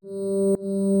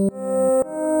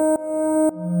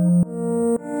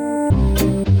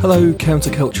Hello,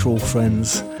 countercultural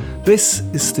friends. This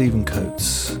is Stephen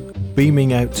Coates,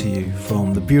 beaming out to you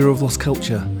from the Bureau of Lost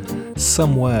Culture,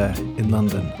 somewhere in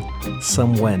London,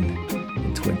 somewhen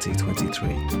in 2023.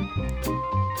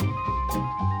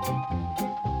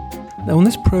 Now, on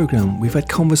this programme, we've had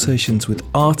conversations with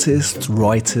artists,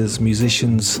 writers,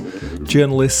 musicians,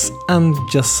 journalists, and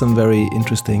just some very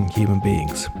interesting human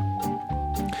beings.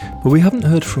 But we haven't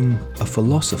heard from a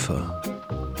philosopher.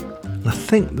 And I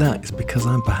think that is because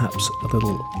I'm perhaps a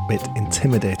little bit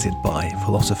intimidated by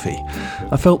philosophy.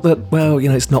 I felt that,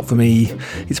 it's not for me.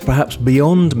 It's perhaps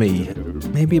beyond me.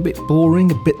 Maybe a bit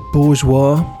boring, a bit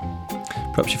bourgeois.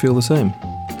 Perhaps you feel the same.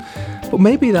 But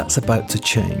maybe that's about to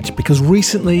change, because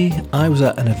recently I was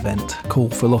at an event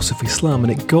called Philosophy Slam,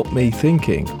 and it got me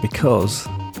thinking, because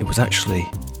it was actually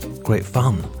great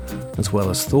fun, as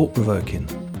well as thought-provoking.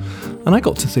 And I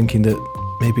got to thinking that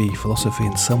maybe philosophy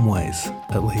in some ways,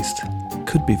 at least,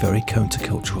 could be very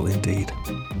countercultural indeed.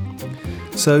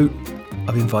 So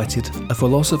I've invited a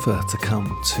philosopher to come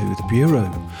to the Bureau.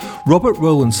 Robert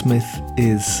Rowland Smith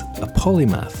is a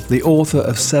polymath, the author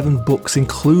of 7 books,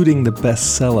 including the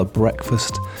bestseller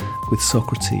Breakfast with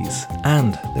Socrates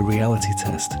and The Reality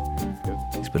Test.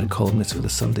 He's been a columnist for the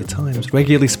Sunday Times,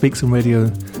 regularly speaks on radio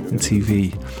and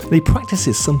TV, and he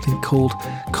practices something called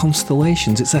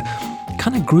constellations. It's a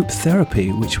kind of group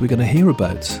therapy, which we're going to hear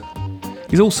about.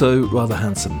 He's also rather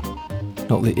handsome,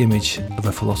 not the image of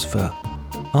a philosopher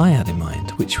I had in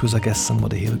mind, which was, I guess,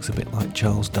 somebody who looks a bit like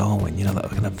Charles Darwin, that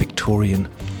kind of Victorian,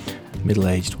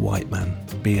 middle-aged white man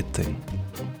beard thing.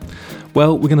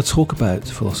 Well, we're going to talk about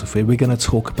philosophy, we're going to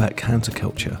talk about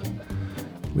counterculture.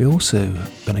 We're also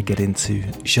going to get into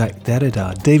Jacques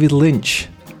Derrida, David Lynch,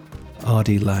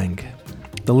 R.D. Laing,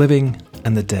 the living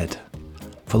and the dead,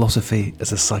 philosophy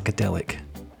as a psychedelic,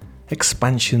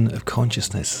 expansion of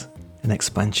consciousness, and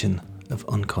expansion of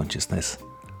unconsciousness,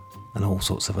 and all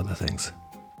sorts of other things.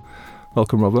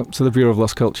 Welcome, Robert, to the Bureau of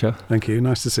Lost Culture. Thank you.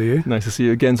 Nice to see you. Nice to see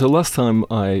you again. So last time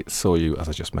I saw you, as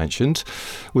I just mentioned,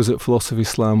 was at Philosophy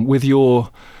Slam with your,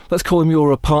 let's call him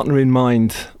your partner in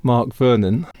mind, Mark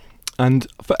Vernon. And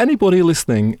for anybody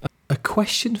listening, a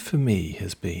question for me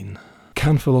has been,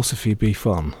 can philosophy be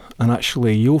fun? And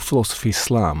actually, your Philosophy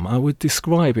Slam, I would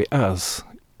describe it as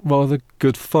rather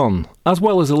good fun, as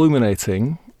well as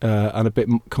illuminating and a bit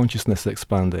consciousness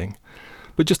expanding.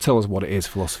 But just tell us what it is,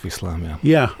 Philosophy Slam,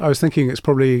 Yeah, I was thinking it's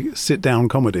probably sit-down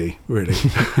comedy, really.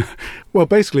 Well,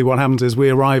 basically what happens is we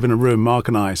arrive in a room, Mark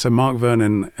and I. So Mark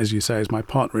Vernon, as you say, is my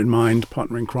partner in mind,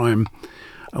 partner in crime.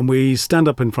 And we stand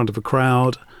up in front of a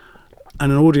crowd,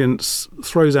 and an audience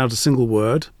throws out a single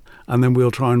word, and then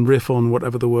we'll try and riff on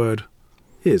whatever the word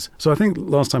is. So I think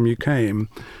last time you came,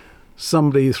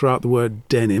 somebody threw out the word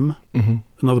denim,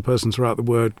 another person threw out the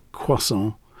word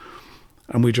croissant,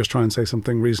 and we just try and say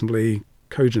something reasonably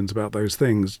cogent about those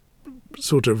things,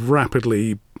 sort of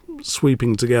rapidly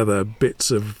sweeping together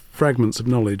fragments of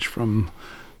knowledge from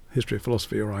history of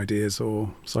philosophy or ideas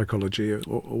or psychology or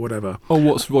whatever. Or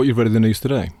what you've read in the news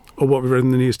today. Or what we've read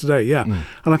in the news today, yeah.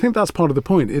 And I think that's part of the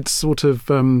point. It's sort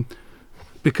of,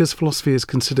 because philosophy is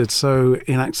considered so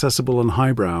inaccessible and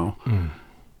highbrow,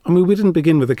 I mean, we didn't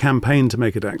begin with a campaign to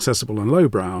make it accessible and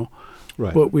lowbrow,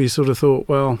 right. But we sort of thought,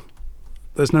 well,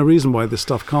 there's no reason why this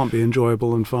stuff can't be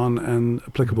enjoyable and fun and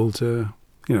applicable to,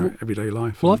 everyday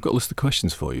life. Well, I've got a list of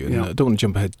questions for you, and I don't want to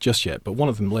jump ahead just yet, but one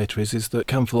of them later is that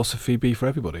can philosophy be for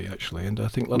everybody, actually? And I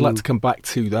think I'd like to come back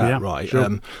to that, right?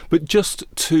 Sure. But just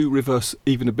to reverse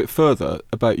even a bit further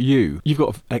about you, you've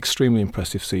got an extremely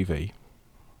impressive CV.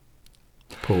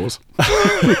 Pause.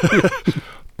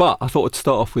 But I thought I'd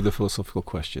start off with a philosophical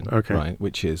question, okay. Right?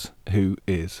 Which is, who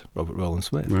is Robert Rowland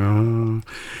Smith?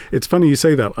 It's funny you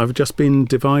say that. I've just been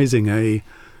devising a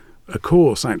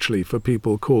course, actually, for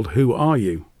people called Who Are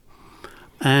You?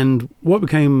 And what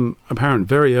became apparent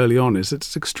very early on is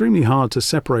it's extremely hard to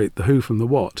separate the who from the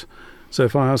what. So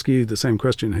if I ask you the same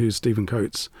question, who's Stephen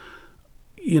Coates?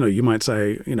 You might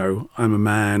say, I'm a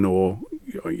man, or,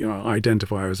 I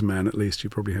identify as a man, at least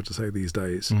you probably have to say these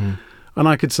days. And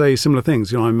I could say similar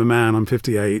things. I'm a man, I'm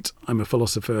 58, I'm a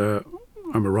philosopher,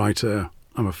 I'm a writer,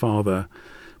 I'm a father.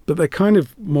 But they're kind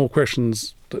of more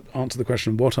questions that answer the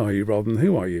question, what are you, rather than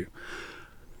who are you?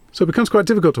 So it becomes quite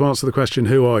difficult to answer the question,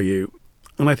 who are you?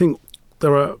 And I think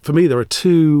there are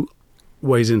 2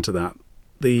 ways into that.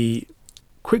 The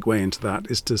quick way into that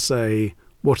is to say,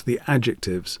 what are the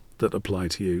adjectives that apply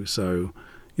to you? So,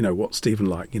 what's Stephen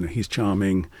like? He's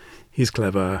charming, he's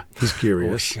clever, he's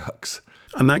curious. Oh, shucks.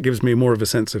 And that gives me more of a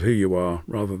sense of who you are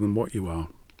rather than what you are.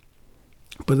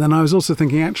 But then I was also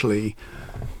thinking, actually,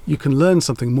 you can learn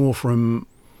something more from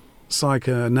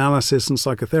psychoanalysis and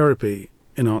psychotherapy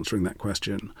in answering that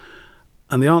question.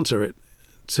 And the answer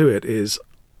to it is,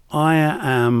 I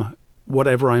am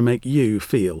whatever I make you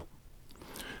feel.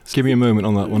 Give me a moment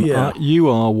on that one. Yeah. You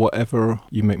are whatever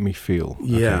you make me feel.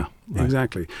 Yeah, Okay, right.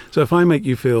 exactly. So if I make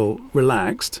you feel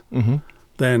relaxed, Mm-hmm.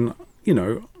 then,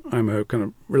 I'm a kind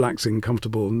of relaxing,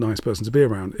 comfortable, nice person to be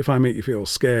around. If I make you feel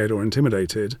scared or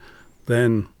intimidated,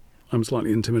 then I'm a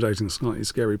slightly intimidating, slightly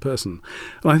scary person.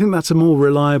 And I think that's a more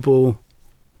reliable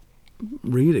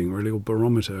reading, really, or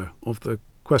barometer of the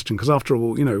question. Because after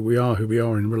all, we are who we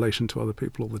are in relation to other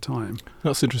people all the time.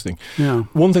 That's interesting. Yeah.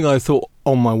 One thing I thought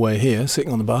on my way here,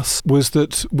 sitting on the bus, was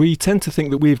that we tend to think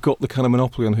that we've got the kind of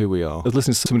monopoly on who we are. I was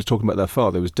listening to somebody talking about their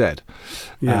father who was dead.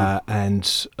 Yeah.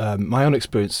 And my own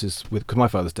experiences because my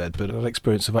father's dead, but an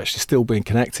experience of actually still being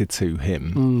connected to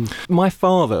him. My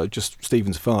father, just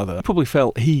Stephen's father, probably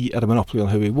felt he had a monopoly on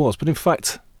who he was, but in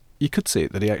fact, you could see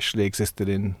it that he actually existed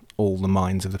in all the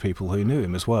minds of the people who knew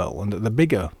him as well. And that the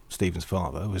bigger Stephen's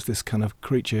father was this kind of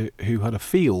creature who had a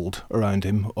field around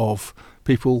him of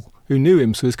people who knew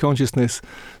him, so his consciousness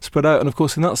spread out. And of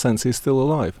course, in that sense, he's still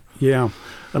alive. Yeah.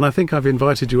 And I think I've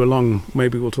invited you along,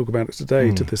 maybe we'll talk about it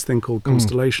today, to this thing called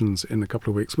Constellations in a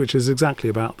couple of weeks, which is exactly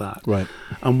about that. Right.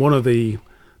 And one of the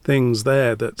things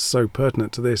there that's so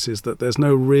pertinent to this is that there's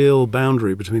no real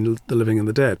boundary between the living and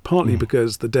the dead, partly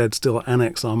because the dead still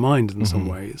annex our mind in some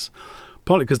ways,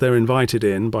 partly because they're invited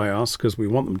in by us because we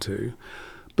want them to,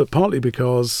 but partly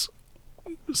because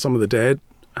some of the dead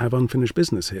have unfinished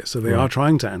business here, so they are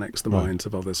trying to annex the minds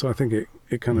of others. So I think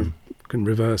it kind of can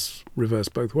reverse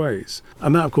both ways.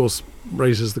 And that, of course,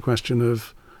 raises the question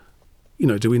of,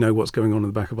 do we know what's going on in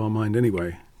the back of our mind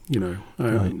anyway? We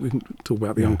can talk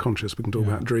about the unconscious, we can talk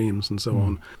about dreams and so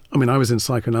on. I mean, I was in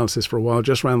psychoanalysis for a while,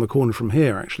 just round the corner from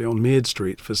here, actually, on Mead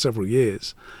Street for several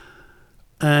years.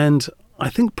 And I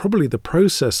think probably the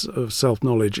process of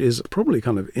self-knowledge is probably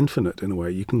kind of infinite in a way.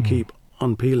 You can keep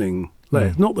unpeeling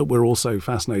layers. Not that we're all so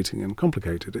fascinating and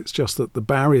complicated, it's just that the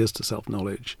barriers to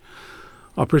self-knowledge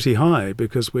are pretty high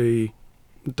because we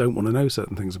don't want to know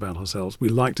certain things about ourselves. We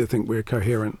like to think we're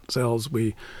coherent selves.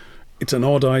 It's an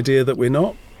odd idea that we're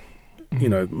not.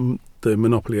 The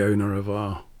monopoly owner of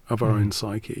our own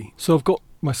psyche. So I've got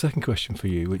my second question for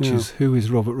you, which is, who is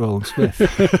Robert Rowland Smith?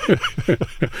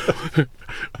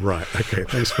 Right, okay,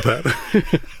 thanks for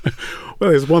that.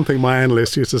 Well, there's one thing my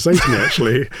analyst used to say to me,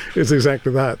 actually, is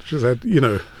exactly that. She said,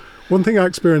 one thing I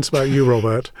experience about you,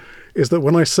 Robert, is that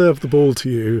when I serve the ball to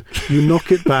you, you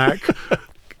knock it back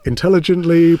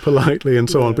intelligently, politely, and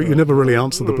so on, but you never really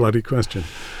answer the bloody question.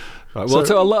 Right,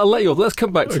 well, I'll let you off. Let's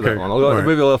come back to that one.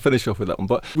 Maybe I'll finish off with that one.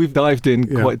 But we've dived in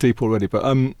quite deep already. But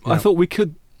I thought we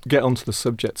could get onto the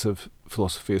subject of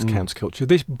philosophy as counterculture.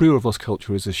 This Brew of Lost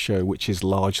Culture is a show which is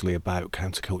largely about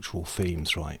countercultural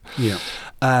themes, right? Yeah.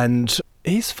 And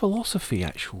is philosophy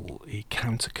actually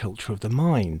counterculture of the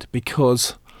mind?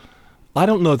 Because I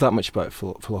don't know that much about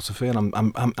philosophy, and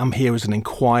I'm here as an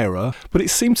inquirer. But it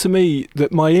seemed to me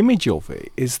that my image of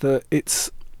it is that it's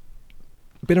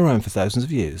been around for thousands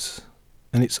of years,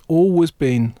 and it's always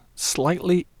been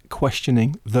slightly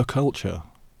questioning the culture,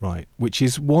 right? Which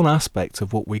is one aspect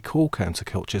of what we call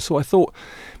counterculture. So I thought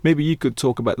maybe you could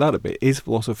talk about that a bit. Is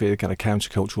philosophy a kind of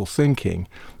countercultural thinking?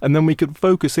 And then we could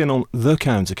focus in on the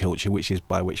counterculture, which is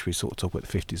by which we sort of talk about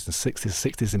the 50s and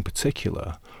 60s in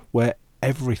particular, where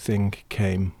everything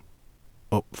came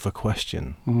up for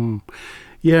question.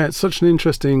 Yeah, it's such an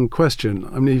interesting question.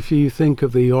 I mean, if you think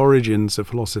of the origins of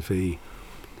philosophy,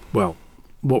 well,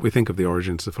 what we think of the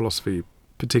origins of philosophy,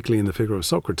 particularly in the figure of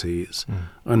Socrates,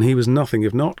 and he was nothing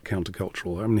if not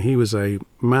countercultural. I mean, he was a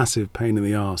massive pain in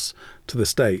the arse to the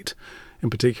state in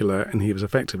particular, and he was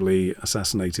effectively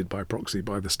assassinated by proxy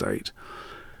by the state.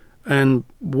 And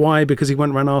why? Because he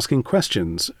went around asking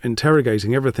questions,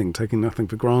 interrogating everything, taking nothing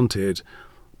for granted,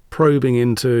 probing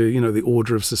into, the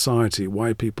order of society,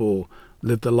 why people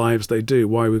live the lives they do,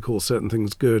 why we call certain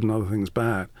things good and other things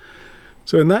bad.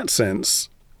 So in that sense,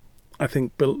 I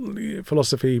think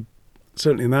philosophy,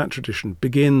 certainly in that tradition,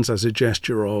 begins as a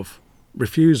gesture of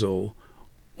refusal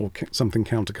or something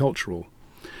countercultural.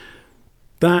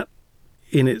 That,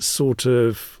 in its sort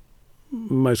of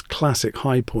most classic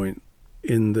high point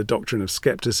in the doctrine of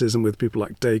skepticism with people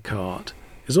like Descartes,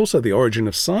 is also the origin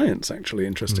of science, actually,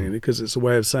 interestingly, because it's a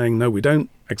way of saying, no, we don't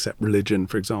accept religion,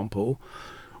 for example.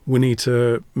 We need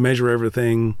to measure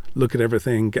everything, look at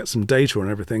everything, get some data on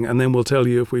everything, and then we'll tell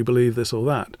you if we believe this or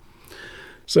that.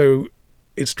 So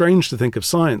it's strange to think of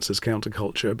science as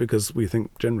counterculture, because we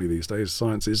think generally these days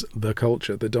science is the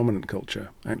culture, the dominant culture,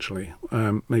 actually.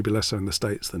 Maybe less so in the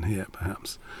States than here,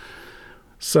 perhaps.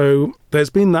 So there's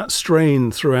been that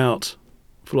strain throughout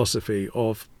philosophy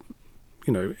of,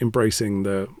 embracing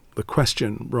the the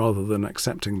question rather than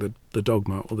accepting the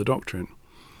dogma or the doctrine.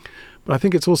 But I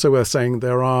think it's also worth saying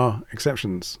there are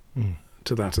exceptions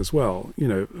to that as well. You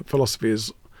know, philosophy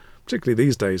is, particularly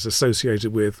these days,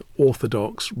 associated with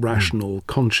orthodox, rational,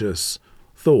 conscious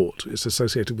thought. It's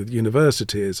associated with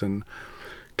universities and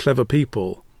clever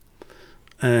people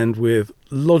and with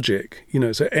logic, you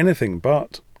know, so anything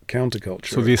but counterculture.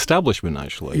 So the establishment,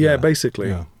 actually. Yeah,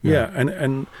 basically. Yeah.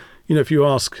 And you know, if you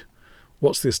ask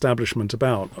what's the establishment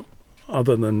about,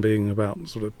 other than being about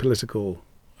sort of a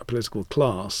political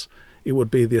class, it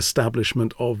would be the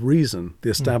establishment of reason, the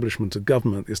establishment of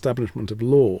government, the establishment of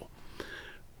law.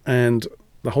 And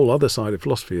the whole other side of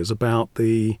philosophy is about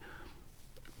the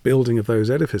building of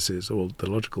those edifices, or the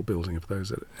logical building of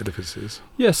those edifices.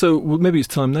 Yeah, so maybe it's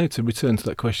time now to return to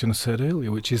that question I said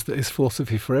earlier, which is that is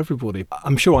philosophy for everybody?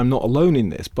 I'm sure I'm not alone in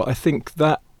this, but I think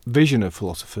that vision of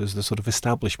philosophers, the sort of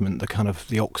establishment, the kind of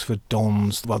the Oxford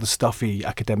dons, well, the stuffy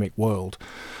academic world,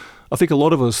 I think a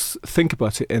lot of us think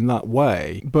about it in that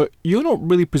way, but you're not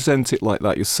really present it like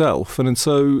that yourself. And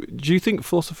so do you think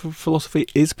philosophy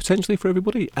is potentially for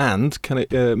everybody? And can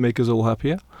it make us all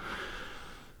happier?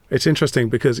 It's interesting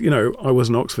because, you know, I was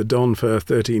an Oxford don for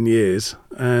 13 years,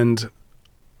 and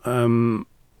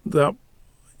that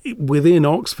within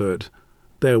Oxford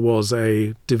there was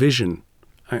a division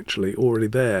actually already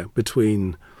there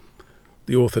between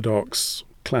the orthodox,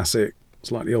 classic,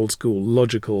 slightly old school,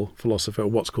 logical philosopher,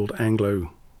 what's called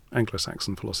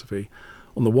Anglo-Saxon philosophy,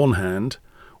 on the one hand,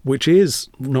 which is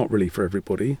not really for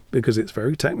everybody because it's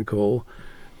very technical.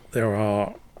 There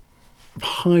are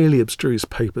highly abstruse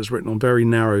papers written on very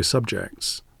narrow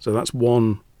subjects. So that's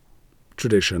one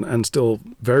tradition and still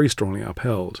very strongly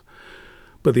upheld.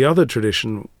 But the other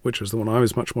tradition, which was the one I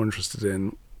was much more interested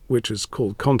in, which is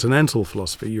called continental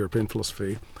philosophy, European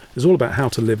philosophy, is all about how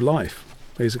to live life,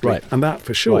 basically. Right. And that,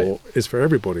 for sure, is for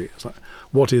everybody. It's like,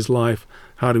 what is life?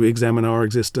 How do we examine our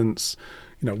existence?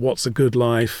 You know, what's a good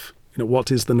life? You know,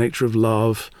 what is the nature of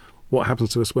love? What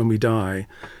happens to us when we die?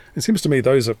 It seems to me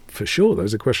those are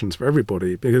questions for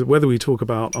everybody, because whether we talk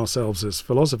about ourselves as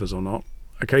philosophers or not,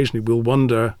 occasionally we'll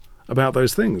wonder about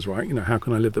those things, right? You know, how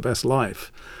can I live the best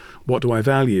life? What do I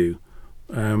value?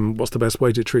 What's the best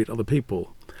way to treat other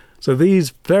people? So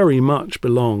these very much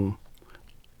belong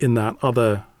in that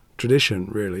other tradition,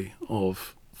 really,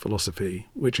 of philosophy,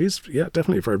 which is,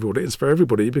 definitely for everybody. It's for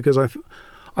everybody because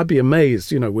I'd be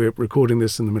amazed, you know, we're recording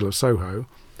this in the middle of Soho.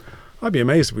 I'd be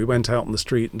amazed if we went out on the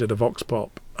street and did a vox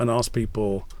pop and asked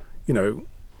people, you know,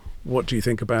 what do you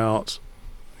think about,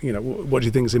 you know, what do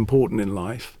you think is important in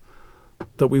life?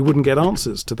 That we wouldn't get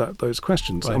answers to those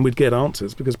questions. Right. And we'd get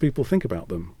answers because people think about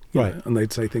them. Right. Know, and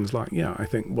they'd say things like, I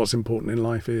think what's important in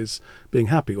life is being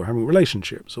happy or having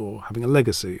relationships or having a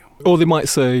legacy. Or they might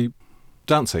say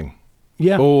dancing.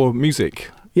 Yeah. Or music.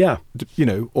 Yeah. You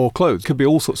know, or clothes. Could be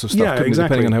all sorts of stuff,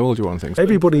 exactly. Depending on how old you are and things.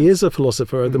 Everybody is a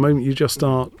philosopher at the moment you just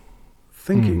start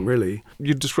thinking, really.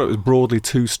 You describe it as broadly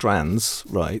two strands,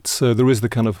 right? So there is the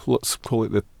kind of, let's call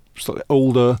it the slightly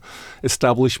older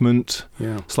establishment,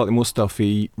 slightly more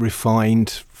stuffy, refined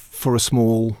for a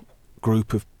small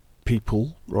group of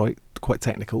people, right? Quite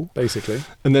technical. Basically.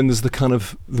 And then there's the kind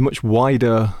of the much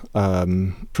wider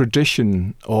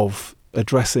tradition of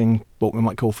addressing what we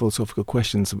might call philosophical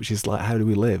questions, which is like, how do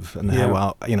we live, and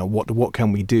how, you know, what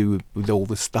can we do with all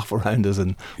this stuff around us,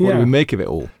 and what do we make of it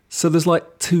all? So there's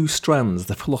like two strands: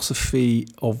 the philosophy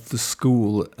of the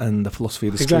school and the philosophy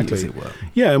of the street, as it were.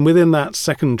 Yeah, and within that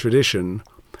second tradition,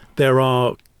 there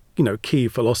are, you know, key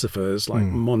philosophers like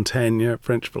Montaigne,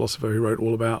 French philosopher who wrote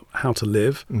all about how to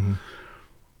live,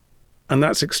 and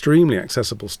that's extremely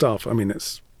accessible stuff. I mean,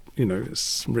 it's, you know,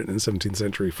 it's written in 17th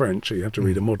century French, so you have to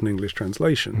read a modern English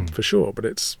translation for sure, but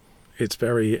it's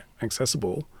very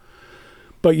accessible.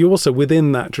 But you also,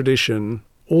 within that tradition,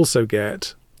 also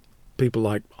get people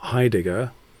like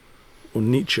Heidegger or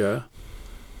Nietzsche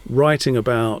writing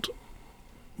about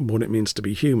what it means to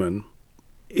be human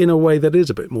in a way that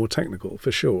is a bit more technical,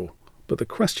 for sure. But the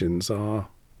questions are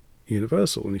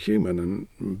universal and human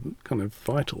and kind of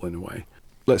vital in a way.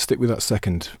 Let's stick with that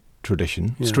second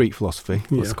tradition, street philosophy,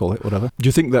 let's call it, whatever. Do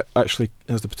you think that actually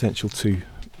has the potential to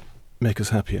make us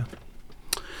happier?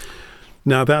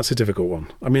 Now, that's a difficult one.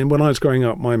 I mean, when I was growing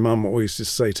up, my mum always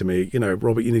used to say to me, you know,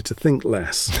 Robert, you need to think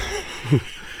less.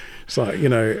 It's like, you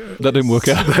know... That didn't work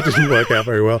out. That didn't work out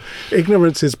very well.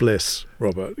 Ignorance is bliss,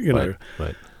 Robert, you know.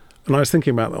 Right. And I was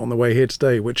thinking about that on the way here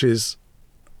today, which is,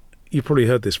 you probably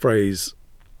heard this phrase,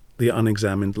 the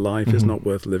unexamined life is not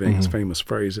worth living. It's a famous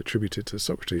phrase attributed to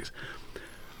Socrates.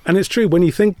 And it's true, when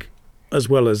you think as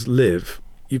well as live,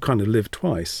 you kind of live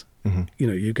twice. You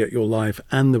know, you get your life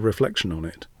and the reflection on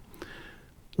it.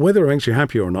 Whether it makes you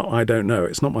happier or not, I don't know.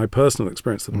 It's not my personal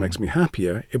experience that makes me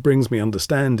happier. It brings me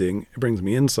understanding. It brings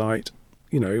me insight.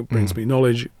 It brings me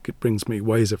knowledge. It brings me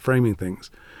ways of framing things.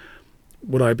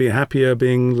 Would I be happier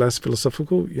being less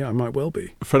philosophical? Yeah, I might well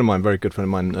be. A friend of mine, very good friend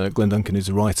of mine, Glenn Duncan, who's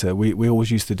a writer, we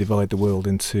always used to divide the world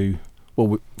into...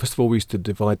 Well, first of all, we used to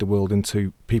divide the world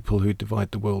into people who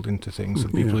divide the world into things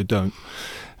and people who don't.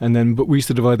 But we used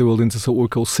to divide the world into sort of what we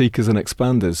call seekers and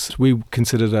expanders. We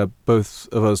considered both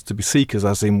of us to be seekers,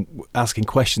 as in asking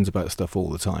questions about stuff all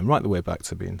the time, right the way back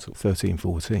to being sort of 13,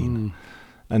 14.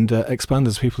 And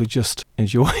expanders, people who just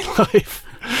enjoy life.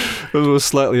 I was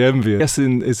slightly envious.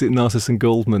 Is it Narcissus and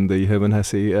Goldman, the Hermann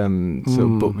Hesse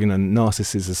book?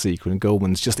 Narcissus is a seeker and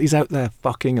Goldman's he's out there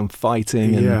fucking and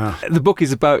fighting. And the book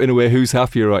is about, in a way, who's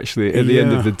happier actually at the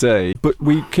end of the day. But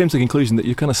we came to the conclusion that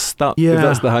you're kind of stuck. If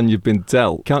that's the hand you've been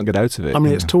dealt, can't get out of it. I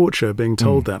mean, it's torture being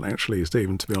told that, actually,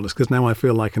 Stephen, to be honest, because now I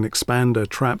feel like an expander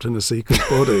trapped in a seeker's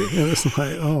body. It's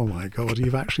like, oh my God,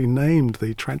 you've actually named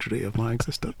the tragedy of my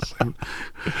existence.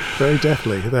 Very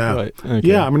deftly there. Right, okay.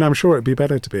 Yeah, I mean, I'm sure it'd be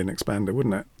better to be an expander,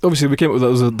 wouldn't it? Obviously, we came up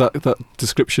with that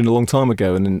description a long time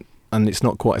ago, and it's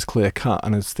not quite as clear cut,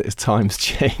 and as times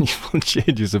change, one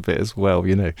changes a bit as well,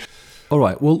 All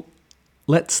right, well,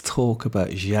 let's talk about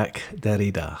Jacques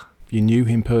Derrida. You knew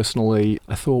him personally.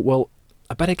 I thought, well,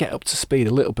 I better get up to speed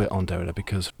a little bit on Derrida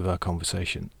because of our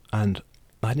conversation. And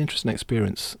I had an interesting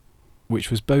experience, which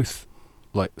was both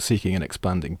like seeking and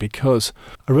expanding, because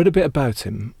I read a bit about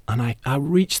him and I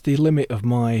reached the limit of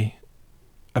my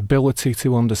ability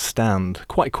to understand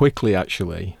quite quickly,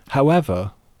 actually.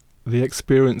 However, the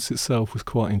experience itself was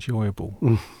quite enjoyable.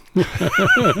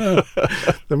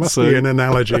 There must be an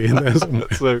analogy in there.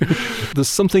 So there's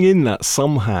something in that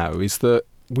somehow, is that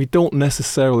we don't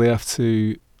necessarily have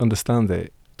to understand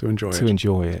it to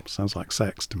enjoy it. Sounds like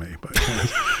sex to me. But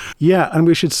yeah, and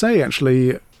we should say,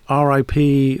 actually,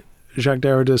 R.I.P. Jacques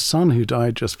Derrida's son, who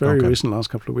died just very recent, last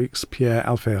couple of weeks, Pierre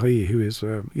Alféry, who is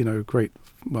a great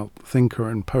thinker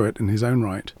and poet in his own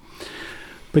right.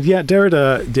 But yeah,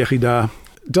 Derrida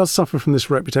does suffer from this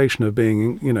reputation of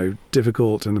being,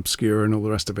 difficult and obscure and all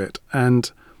the rest of it. And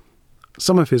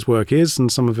some of his work is, and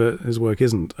some of his work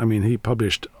isn't. I mean, he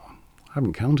published, I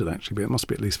haven't counted actually, but it must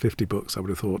be at least 50 books, I would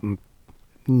have thought, and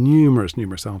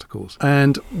numerous articles.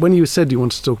 And when you said you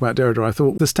wanted to talk about Derrida, I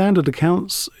thought the standard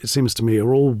accounts, it seems to me,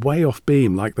 are all way off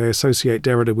beam, like they associate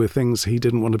Derrida with things he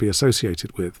didn't want to be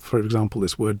associated with. For example,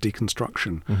 this word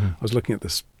deconstruction. I was looking at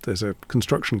this, there's a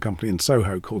construction company in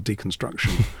Soho called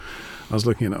Deconstruction. I was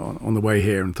looking at it on the way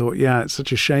here and thought, yeah, it's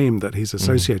such a shame that he's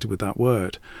associated with that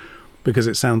word, because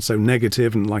it sounds so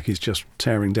negative and like he's just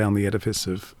tearing down the edifice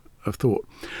of thought.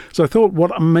 So I thought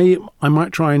what I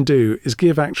might try and do is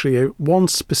give actually one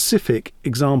specific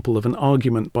example of an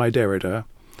argument by Derrida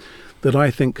that I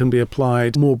think can be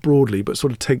applied more broadly, but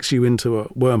sort of takes you into a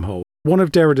wormhole. One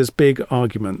of Derrida's big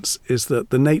arguments is that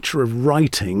the nature of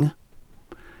writing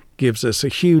gives us a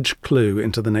huge clue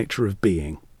into the nature of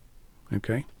being.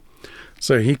 Okay?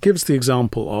 So he gives the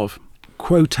example of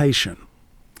quotation.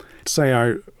 Say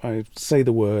I say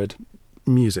the word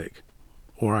music,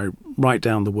 or I write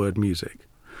down the word music.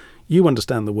 You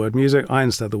understand the word music, I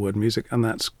understand the word music, and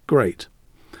that's great.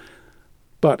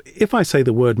 But if I say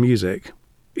the word music,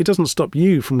 it doesn't stop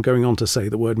you from going on to say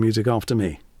the word music after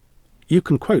me. You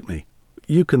can quote me.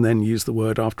 You can then use the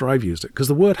word after I've used it, because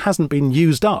the word hasn't been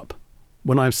used up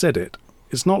when I've said it.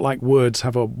 It's not like words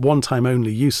have a one-time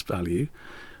only use value.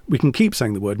 We can keep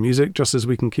saying the word music just as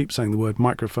we can keep saying the word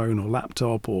microphone or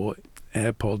laptop or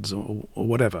AirPods or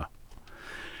whatever.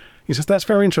 He says, that's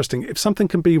very interesting. If something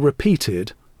can be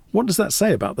repeated, what does that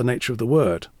say about the nature of the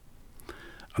word?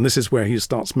 And this is where he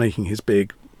starts making his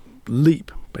big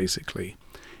leap, basically.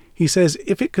 He says,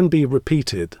 if it can be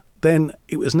repeated, then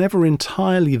it was never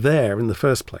entirely there in the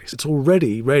first place. It's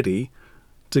already ready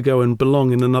to go and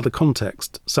belong in another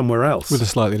context somewhere else. With a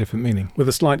slightly different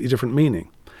meaning.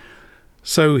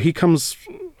 So he comes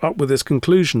up with this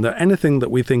conclusion that anything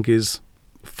that we think is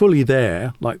fully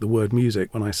there, like the word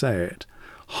music when I say it,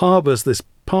 harbours this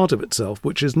part of itself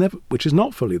which is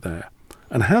not fully there,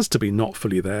 and has to be not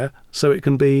fully there so it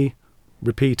can be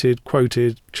repeated,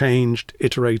 quoted, changed,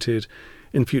 iterated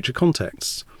in future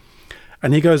contexts.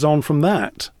 And he goes on from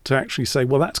that to actually say,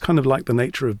 well, that's kind of like the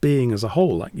nature of being as a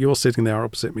whole. Like you're sitting there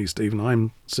opposite me, Stephen,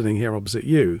 I'm sitting here opposite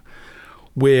you.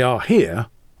 We are here,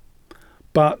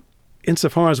 but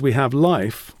insofar as we have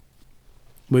life,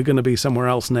 we're going to be somewhere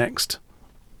else next.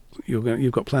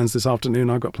 You've got plans this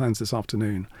afternoon, I've got plans this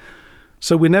afternoon.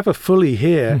 So we're never fully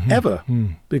here, ever,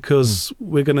 because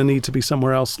we're going to need to be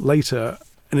somewhere else later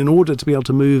And in order to be able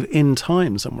to move in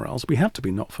time somewhere else, we have to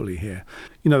be not fully here.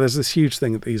 There's this huge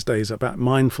thing these days about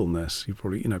mindfulness. You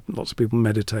probably, lots of people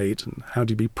meditate, and how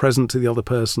do you be present to the other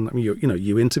person? I mean,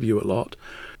 you interview a lot.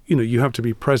 You have to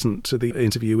be present to the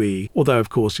interviewee, although, of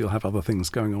course, you'll have other things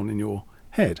going on in your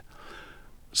head.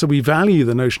 So we value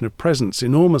the notion of presence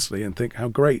enormously and think how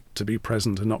great to be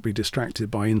present and not be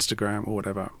distracted by Instagram or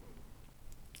whatever.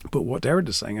 But what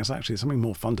Derrida's saying is actually something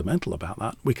more fundamental about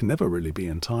that. We can never really be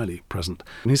entirely present.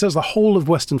 And he says the whole of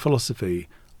Western philosophy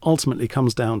ultimately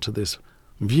comes down to this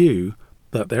view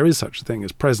that there is such a thing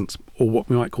as presence, or what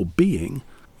we might call being,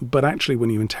 but actually when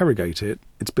you interrogate it,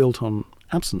 it's built on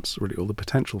absence, really, or the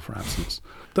potential for absence.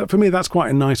 For me, that's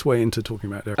quite a nice way into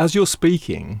talking about Derrida. As you're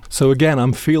speaking, so again,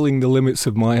 I'm feeling the limits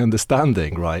of my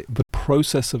understanding, right? The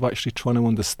process of actually trying to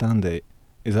understand it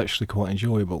is actually quite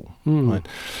enjoyable, right?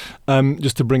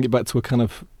 Just to bring it back to a kind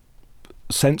of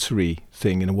sensory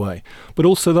thing in a way. But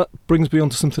also that brings me on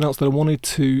to something else that I wanted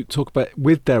to talk about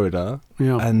with Derrida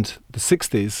and the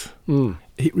 60s.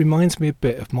 It reminds me a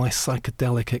bit of my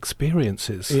psychedelic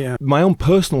experiences. Yeah. My own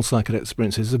personal psychedelic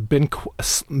experiences have been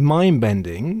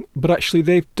mind-bending, but actually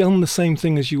they've done the same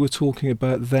thing as you were talking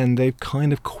about then. They've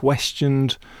kind of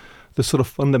questioned the sort of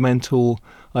fundamental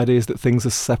ideas that things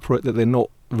are separate, that they're not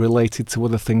related to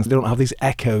other things. They don't have these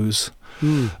echoes.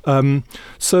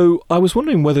 So I was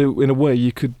wondering whether, in a way,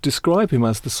 you could describe him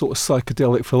as the sort of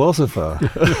psychedelic philosopher.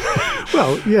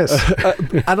 Well, yes.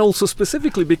 And also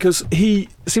specifically because he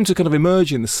seemed to kind of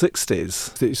emerge in the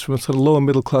 60s. He's from a sort of lower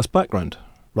middle class background,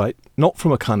 right? Not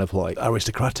from a kind of like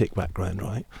aristocratic background,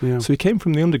 right? Yeah. So he came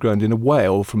from the underground in a way,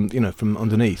 or from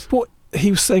underneath. What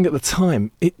he was saying at the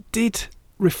time, it did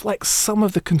reflects some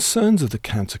of the concerns of the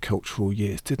countercultural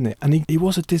years, didn't it? And he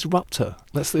was a disruptor.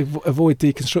 Let's avoid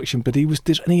deconstruction, but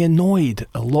and he annoyed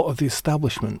a lot of the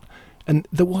establishment. And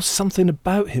there was something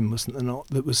about him, wasn't there not,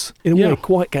 that was, in a way,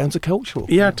 quite countercultural.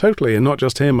 Yeah, totally. And not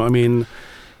just him. I mean,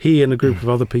 he and a group of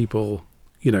other people,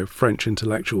 French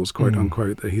intellectuals, quote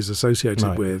unquote, that he's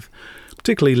associated with,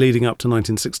 particularly leading up to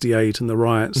 1968 and the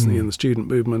riots and the student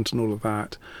movement and all of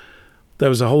that. There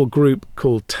was a whole group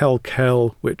called Tel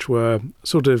Quel, which were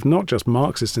sort of not just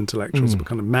Marxist intellectuals, but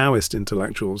kind of Maoist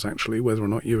intellectuals, actually, whether or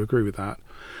not you agree with that,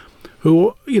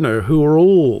 who are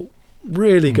all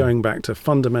really going back to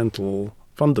fundamentals.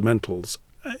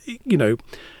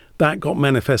 That got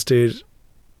manifested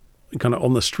kind of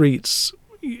on the streets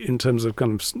in terms of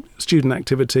kind of student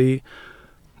activity,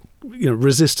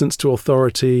 resistance to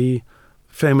authority,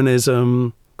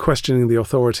 feminism, questioning the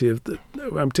authority of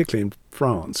particularly in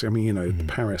France. I mean,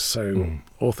 Paris, so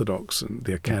orthodox, and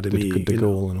the academy. De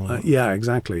Gaulle and all that. Yeah,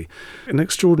 exactly. An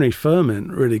extraordinary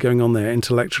ferment really going on there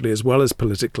intellectually as well as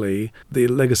politically. The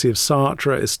legacy of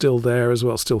Sartre is still there as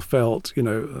well, still felt.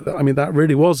 That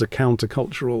really was a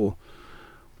countercultural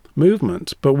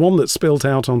movement, but one that spilled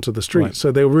out onto the street. Right.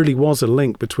 So there really was a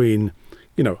link between,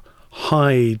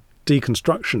 high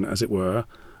deconstruction, as it were,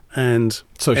 and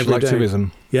social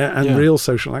activism. And real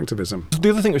social activism. The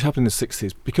other thing which happened in the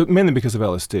 60s, mainly because of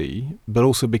LSD, but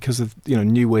also because of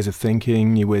new ways of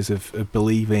thinking, new ways of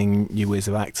believing, new ways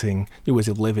of acting, new ways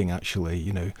of living, actually.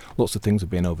 Lots of things are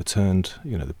being overturned,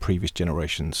 the previous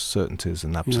generation's certainties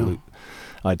and absolute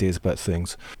ideas about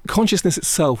things. Consciousness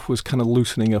itself was kind of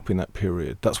loosening up in that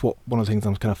period. That's one of the things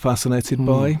I'm kind of fascinated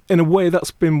by. In a way,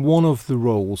 that's been one of the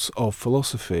roles of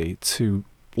philosophy, to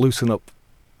loosen up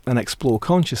and explore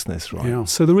consciousness, right? Yeah.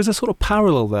 So there is a sort of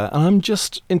parallel there, and I'm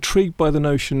just intrigued by the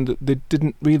notion that they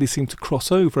didn't really seem to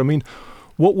cross over. I mean,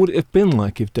 what would it have been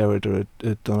like if Derrida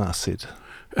had done acid?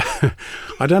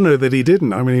 I don't know that he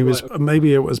didn't. I mean, he was,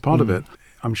 maybe it was part of it.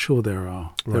 I'm sure there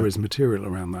is material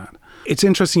around that. It's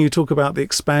interesting you talk about the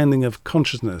expanding of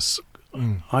consciousness.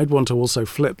 I'd want to also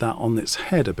flip that on its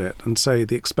head a bit and say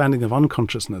the expanding of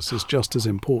unconsciousness is just as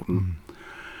important.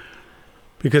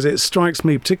 Because it strikes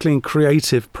me, particularly in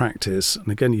creative practice, and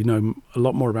again, you know a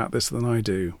lot more about this than I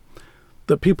do,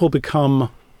 that people become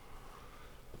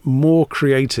more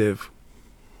creative,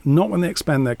 not when they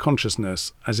expand their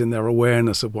consciousness, as in their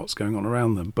awareness of what's going on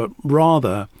around them, but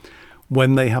rather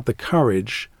when they have the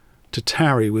courage to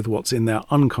tarry with what's in their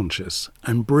unconscious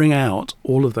and bring out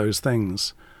all of those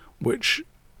things which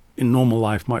in normal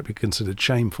life might be considered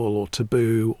shameful or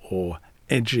taboo or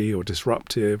edgy or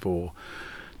disruptive or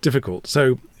difficult.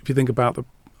 So if you think about I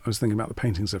was thinking about the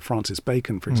paintings of Francis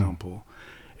Bacon, for example,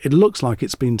 it looks like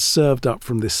it's been served up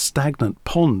from this stagnant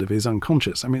pond of his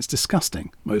unconscious. I mean, it's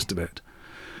disgusting, most of it.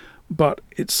 But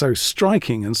it's so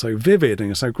striking and so vivid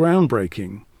and so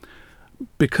groundbreaking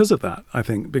because of that, I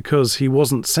think, because he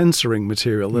wasn't censoring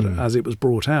material that as it was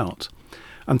brought out.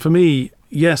 And for me,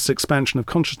 yes, expansion of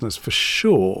consciousness for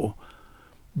sure,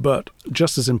 But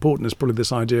just as important is probably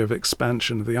this idea of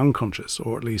expansion of the unconscious,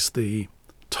 or at least the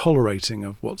tolerating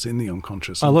of what's in the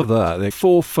unconscious. I love that.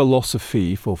 For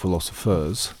philosophy, for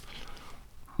philosophers,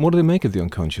 what do they make of the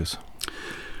unconscious?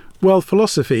 Well,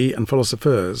 philosophy and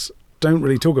philosophers don't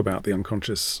really talk about the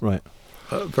unconscious Right.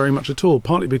 Very much at all,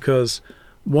 partly because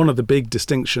one of the big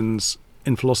distinctions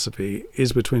in philosophy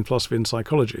is between philosophy and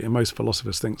psychology, and most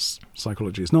philosophers think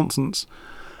psychology is nonsense,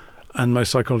 and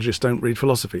most psychologists don't read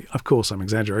philosophy. Of course, I'm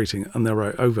exaggerating, and there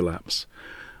are overlaps.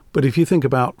 But if you think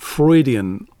about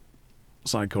Freudian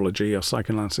psychology or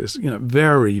psychoanalysis,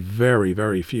 very, very,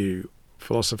 very few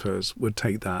philosophers would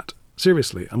take that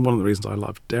seriously. And one of the reasons I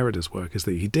love Derrida's work is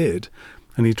that he did,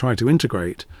 and he tried to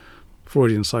integrate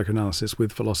Freudian psychoanalysis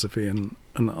with philosophy and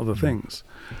other things.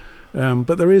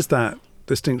 But there is that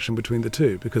distinction between the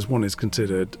two, because one is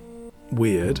considered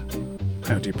weird,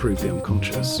 how do you prove the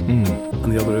unconscious,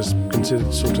 and the other is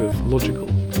considered sort of logical.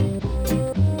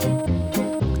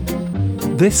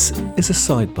 This is a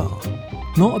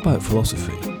sidebar, not about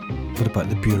philosophy, but about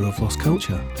the Bureau of Lost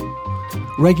Culture.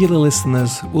 Regular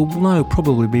listeners will now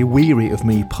probably be weary of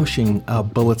me pushing our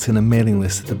bulletin and mailing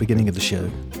list at the beginning of the show,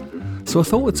 so I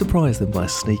thought I'd surprise them by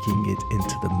sneaking it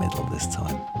into the middle this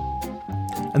time.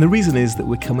 And the reason is that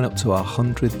we're coming up to our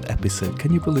 100th episode.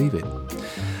 Can you believe it?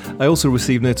 I also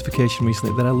received notification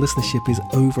recently that our listenership is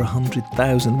over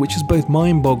 100,000, which is both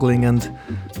mind-boggling and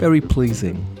very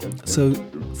pleasing. So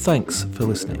thanks for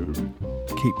listening.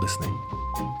 Keep listening.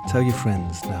 Tell your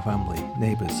friends, their family,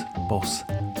 neighbours, boss,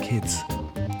 kids.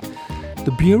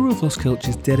 The Bureau of Lost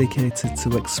Culture is dedicated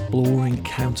to exploring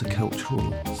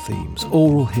countercultural themes,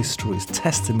 oral histories,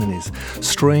 testimonies,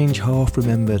 strange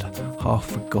half-remembered,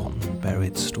 half-forgotten,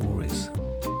 buried stories.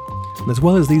 And as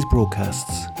well as these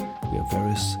broadcasts, we have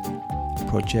various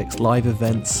projects, live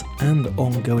events and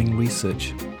ongoing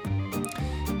research.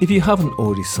 If you haven't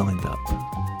already signed up,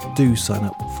 do sign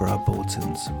up for our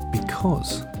bulletins,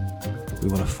 because we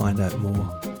want to find out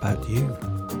more about you.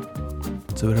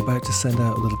 So we're about to send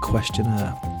out a little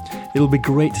questionnaire. It'll be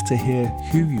great to hear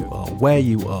who you are, where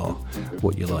you are,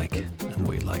 what you like and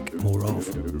what you like more of.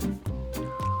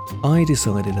 I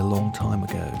decided a long time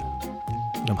ago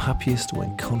that I'm happiest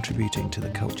when contributing to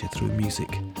the culture through music,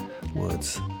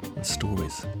 words and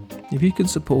stories. If you can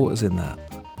support us in that,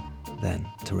 then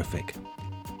terrific.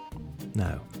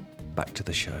 Now, back to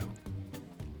the show.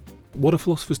 What are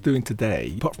philosophers doing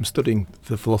today, apart from studying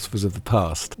the philosophers of the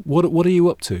past? What are you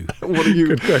up to? What are you?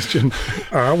 Good question.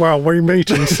 Well, we meet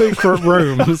in secret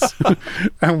rooms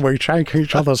and we shake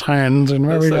each other's hands in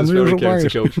very unusual ways.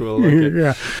 Countercultural.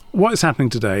 Yeah. What is happening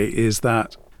today is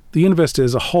that the university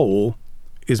as a whole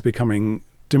is becoming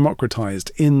democratized,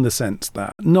 in the sense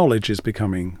that knowledge is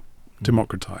becoming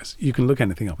democratized. You can look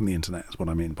anything up on the internet, is what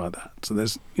I mean by that. So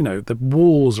there's, the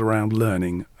walls around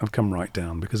learning have come right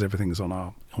down because everything's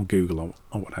on Google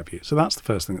or what have you. So that's the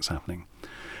first thing that's happening.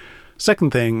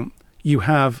 Second thing, you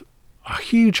have a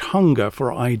huge hunger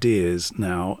for ideas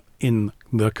now in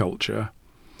the culture,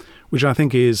 which I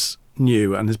think is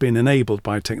new and has been enabled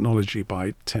by technology,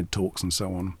 by TED Talks and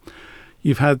so on.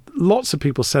 You've had lots of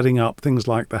people setting up things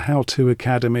like the How To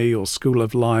Academy or School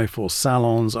of Life or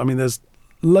salons. I mean, there's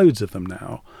loads of them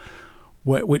now,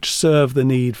 which serve the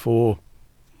need for,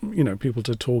 people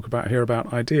to hear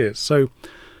about ideas. So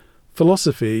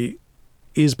philosophy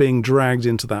is being dragged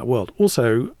into that world.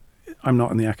 Also, I'm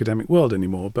not in the academic world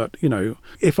anymore, but,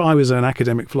 if I was an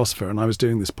academic philosopher and I was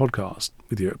doing this podcast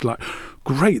with you, it'd be like,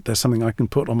 great, there's something I can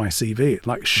put on my CV. It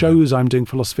like shows I'm doing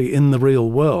philosophy in the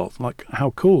real world. Like, how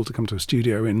cool to come to a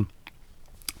studio in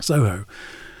Soho.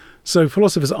 So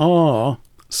philosophers are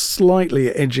slightly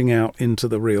edging out into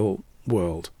the real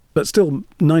world, but still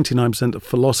 99% of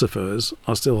philosophers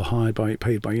are still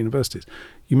paid by universities.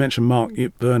 You mentioned Mark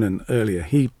Vernon earlier.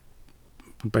 He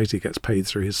basically gets paid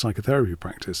through his psychotherapy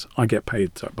practice. I get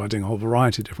paid by doing a whole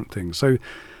variety of different things. So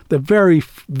there are very,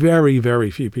 very, very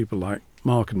few people like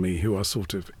Mark and me who are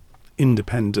sort of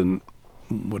independent,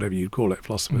 whatever you'd call it,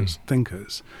 philosophers,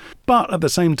 thinkers. But at the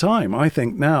same time, I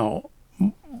think now,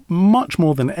 much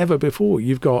more than ever before,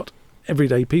 you've got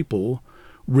everyday people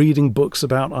reading books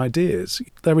about ideas.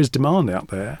 There is demand out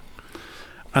there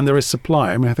and there is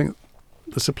supply. I mean, I think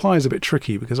the supply is a bit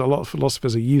tricky because a lot of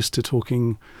philosophers are used to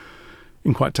talking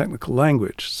in quite technical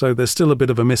language. So there's still a bit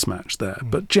of a mismatch there.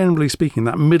 But generally speaking,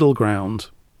 that middle ground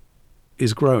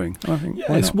is growing. I think.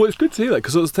 Yeah, it's good to hear that,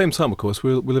 because at the same time, of course,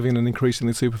 we're living in an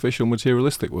increasingly superficial,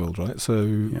 materialistic world, right? So,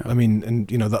 yeah. I mean, and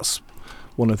that's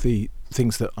one of the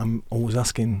things that I'm always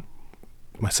asking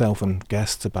myself and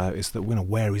guests about, is that,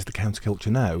 where is the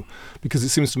counterculture now? Because it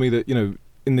seems to me that,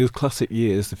 in those classic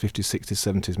years, the 50s,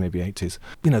 60s, 70s, maybe 80s,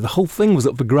 the whole thing was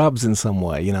up for grabs in some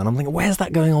way, and I'm thinking, where's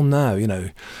that going on now?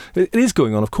 It is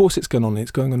going on. Of course it's going on.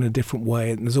 It's going on in a different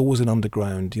way, and there's always an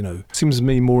underground, It seems to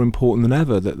me more important than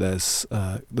ever that there's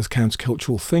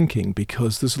countercultural thinking,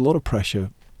 because there's a lot of pressure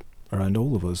around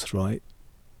all of us, right?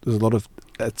 There's a lot of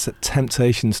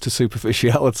temptations to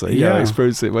superficiality. I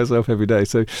experience it myself every day.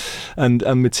 So, and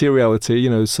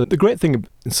materiality. So the great thing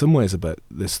in some ways about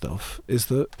this stuff is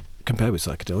that, compared with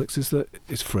psychedelics, is that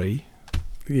it's free.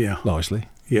 Yeah. Largely.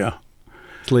 Yeah.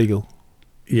 It's legal.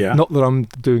 Yeah. Not that I'm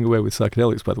doing away with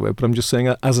psychedelics, by the way, but I'm just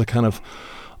saying as a kind of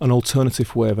an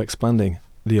alternative way of expanding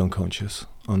the unconscious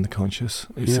on the conscious.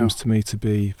 It seems to me to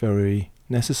be very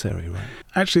necessary, right?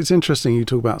 Actually, it's interesting you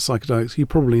talk about psychedelics. You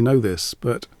probably know this,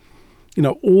 but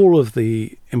all of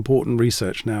the important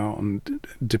research now on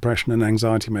depression and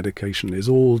anxiety medication is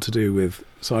all to do with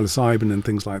psilocybin and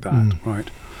things like that, right?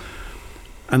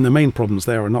 And the main problems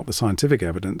there are not the scientific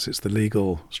evidence, it's the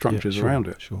legal structures around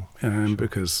it. Sure.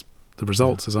 Because the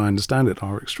results, as I understand it,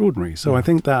 are extraordinary. So I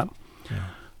think that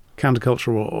counterculture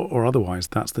or otherwise,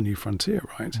 that's the new frontier,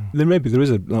 right? Then maybe there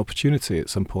is an opportunity at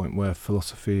some point where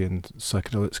philosophy and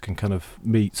psychedelics can kind of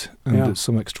meet, and that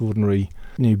some extraordinary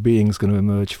new being's going to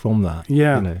emerge from that.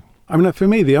 Yeah. I mean, for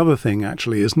me, the other thing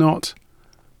actually is not,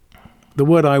 the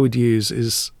word I would use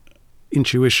is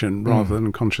intuition rather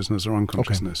than consciousness or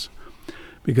unconsciousness. Okay.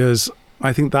 Because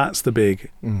I think that's the big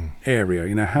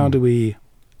area. How do we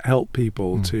help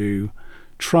people to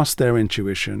trust their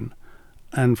intuition,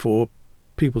 and for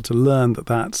people to learn that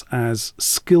that's as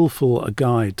skillful a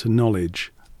guide to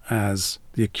knowledge as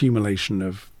the accumulation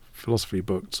of philosophy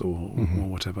books or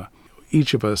whatever.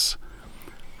 Each of us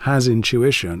has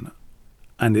intuition,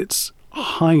 and it's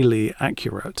highly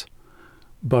accurate,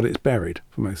 but it's buried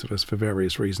for most of us for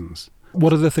various reasons.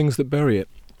 What are the things that bury it?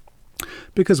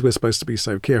 Because we're supposed to be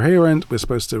so coherent, we're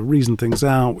supposed to reason things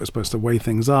out, we're supposed to weigh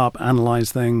things up,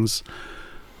 analyze things.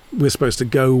 We're supposed to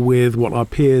go with what our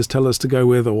peers tell us to go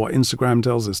with, or what Instagram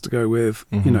tells us to go with.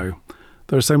 There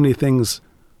are so many things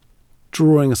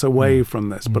drawing us away from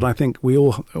this, but I think we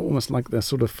all, almost like this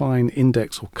sort of fine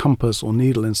index or compass or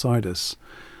needle inside us,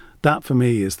 that for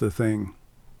me is the thing,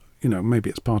 maybe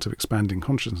it's part of expanding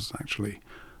consciousness actually,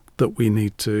 that we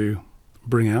need to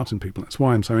bring out in people. That's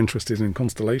why I'm so interested in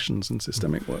constellations and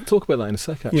systemic work. Talk about that in a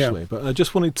sec, actually. But I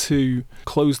just wanted to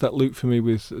close that loop for me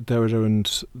with Derrida and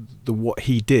what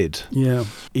he did. Yeah.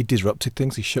 He disrupted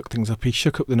things. He shook things up. He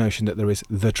shook up the notion that there is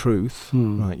the truth,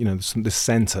 right? There's this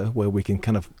centre where we can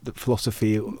kind of, the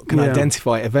philosophy can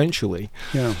identify eventually.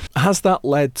 Yeah. Has that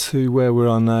led to where we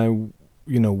are now,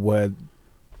 where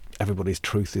everybody's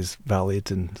truth is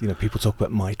valid, and people talk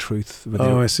about my truth.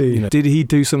 I see. Did he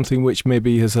do something which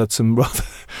maybe has had some rather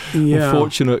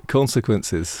unfortunate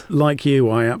consequences? Like you,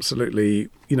 I absolutely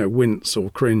wince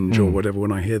or cringe or whatever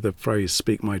when I hear the phrase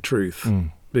 "speak my truth,"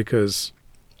 because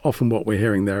often what we're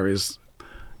hearing there is,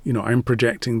 I'm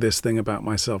projecting this thing about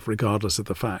myself regardless of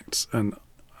the facts, and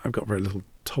I've got very little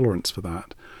tolerance for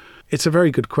that. It's a very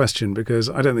good question, because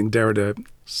I don't think Derrida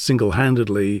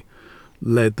single-handedly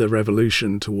led the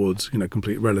revolution towards,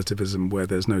 complete relativism where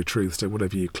there's no truth, so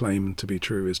whatever you claim to be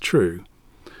true is true.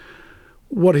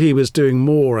 What he was doing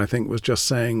more, I think, was just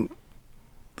saying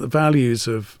the values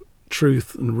of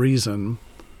truth and reason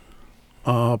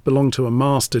belong to a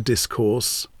master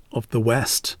discourse of the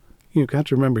West. You have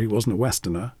to remember he wasn't a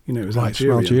Westerner, he was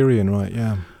Algerian, right,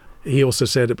 yeah. He also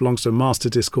said it belongs to a master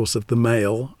discourse of the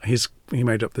male. He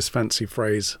made up this fancy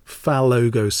phrase,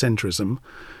 phallogocentrism,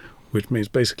 which means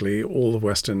basically all of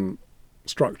Western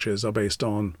structures are based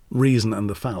on reason and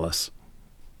the phallus,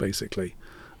 basically.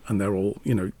 And they're all,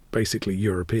 basically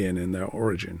European in their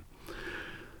origin.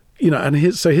 And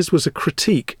his was a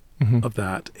critique of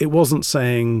that. It wasn't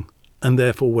saying, and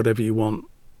therefore whatever you want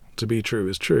to be true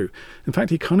is true. In fact,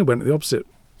 he kind of went in the opposite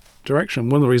direction.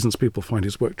 One of the reasons people find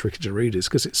his work tricky to read is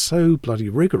because it's so bloody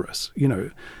rigorous.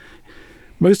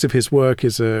 Most of his work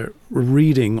is a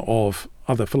reading of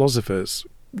other philosophers,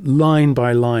 line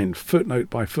by line, footnote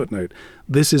by footnote.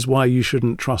 This is why you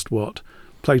shouldn't trust what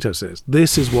Plato says.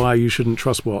 This is why you shouldn't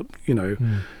trust what,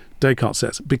 Descartes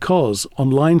says. Because on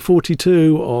line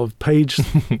 42 of page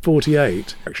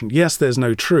 48, yes, there's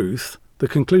no truth. The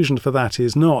conclusion for that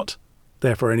is not,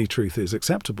 therefore any truth is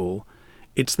acceptable.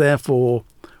 It's therefore,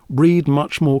 read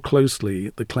much more closely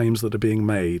the claims that are being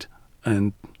made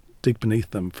and dig beneath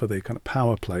them for the kind of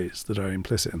power plays that are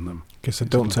implicit in them. Okay, so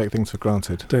don't take things for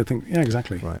granted. Don't think,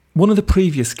 exactly. Right. One of the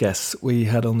previous guests we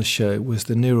had on the show was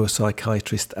the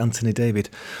neuropsychiatrist Anthony David,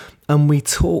 and we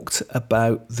talked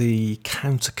about the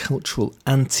countercultural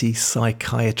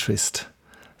anti-psychiatrist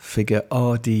figure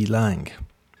R.D. Laing.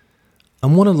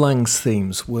 And one of Lang's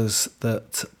themes was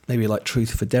that, maybe like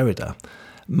Truth for Derrida,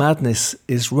 madness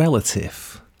is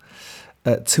relative,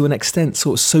 to an extent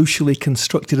sort of socially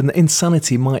constructed, and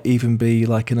insanity might even be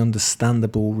like an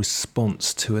understandable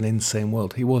response to an insane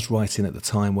world. He was writing at the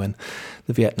time when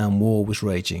the Vietnam War was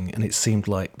raging, and it seemed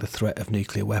like the threat of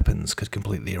nuclear weapons could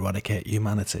completely eradicate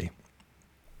humanity.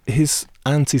 His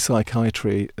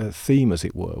anti-psychiatry theme, as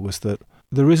it were, was that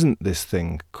there isn't this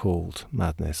thing called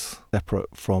madness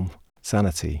separate from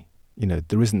sanity. You know,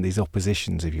 there isn't these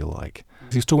oppositions, if you like.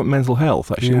 He was talking about mental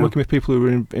health, actually, working with people who were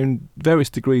in various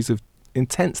degrees of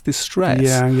intense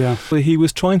distress. But he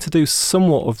was trying to do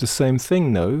somewhat of the same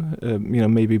thing,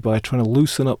 maybe by trying to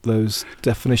loosen up those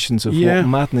definitions of what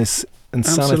madness and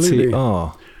sanity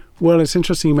are. Well, it's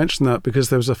interesting you mentioned that, because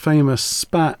there was a famous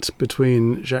spat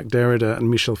between Jacques Derrida and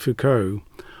Michel Foucault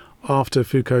after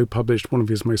Foucault published one of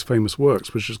his most famous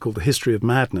works, which is called The History of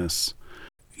Madness.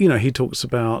 You know, he talks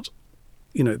about,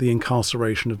 the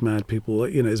incarceration of mad people.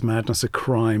 Is madness a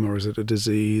crime or is it a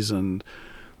disease? And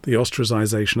the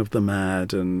ostracization of the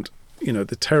mad, and,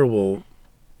 the terrible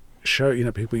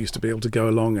show, people used to be able to go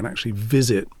along and actually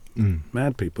visit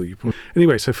mad people.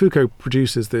 Anyway, so Foucault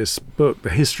produces this book, The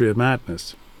History of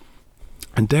Madness.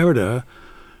 And Derrida,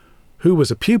 who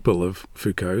was a pupil of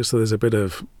Foucault, so there's a bit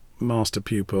of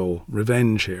master-pupil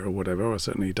revenge here or whatever, or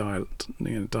certainly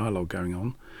dialogue going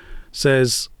on,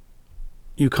 says,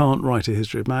 you can't write a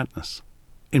history of madness,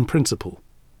 in principle.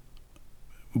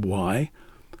 Why?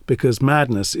 Because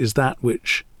madness is that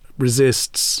which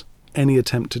resists any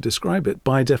attempt to describe it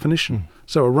by definition.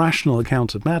 So a rational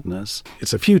account of madness,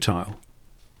 it's a futile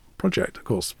project. Of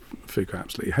course, Foucault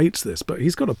absolutely hates this, but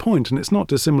he's got a point, and it's not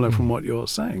dissimilar from what you're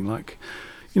saying. Like,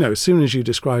 as soon as you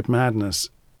describe madness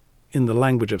in the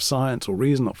language of science or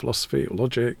reason or philosophy or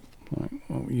logic,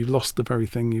 you've lost the very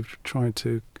thing you've tried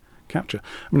to capture.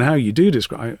 I mean, how you do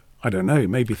describe, I don't know,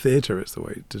 maybe theatre is the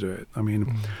way to do it. I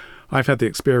mean, I've had the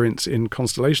experience in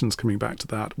Constellations, coming back to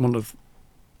that.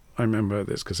 I remember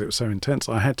this because it was so intense.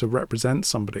 I had to represent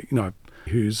somebody,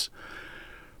 whose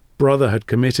brother had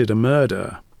committed a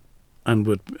murder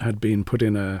and had been put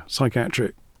in a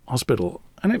psychiatric hospital.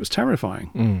 And it was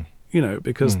terrifying,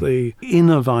 because the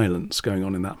inner violence going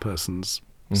on in that person's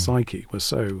psyche was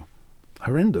so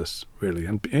horrendous, really,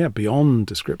 and beyond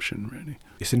description, really.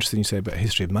 It's interesting you say about a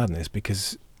history of madness,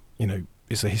 because,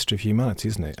 it's a history of humanity,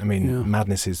 isn't it? I mean,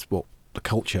 madness is what the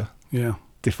culture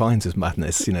defines as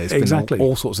madness. It's exactly. been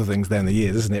all sorts of things down the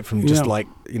years, isn't it? From just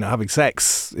having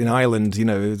sex in Ireland,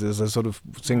 there's a sort of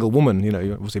single woman,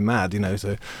 obviously mad,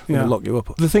 so lock you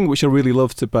up. The thing which I really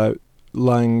loved about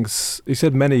Lang's, he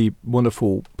said many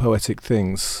wonderful poetic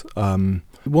things. One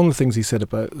of the things he said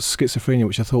about schizophrenia,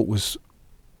 which I thought was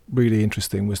really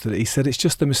interesting, was that he said it's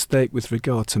just a mistake with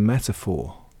regard to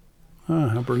metaphor. Ah,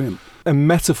 how brilliant. A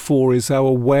metaphor is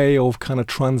our way of kind of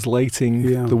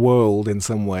translating the world in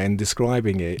some way and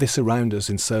describing it. This around us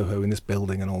in Soho, in this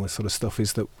building and all this sort of stuff,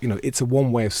 is that, it's a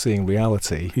one way of seeing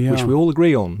reality, which we all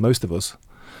agree on, most of us.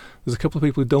 There's a couple of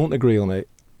people who don't agree on it.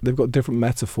 They've got different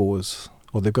metaphors,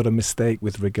 or they've got a mistake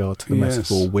with regard to the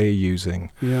metaphor we're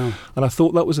using. Yeah. And I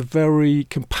thought that was a very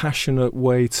compassionate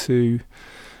way to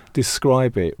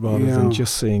describe it, rather than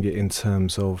just seeing it in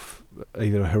terms of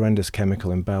either a horrendous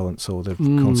chemical imbalance or the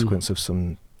consequence of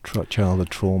some childhood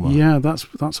trauma. Yeah,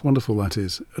 that's wonderful, that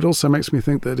is. It also makes me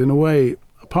think that, in a way,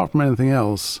 apart from anything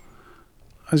else,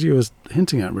 as you were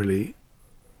hinting at, really,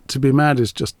 to be mad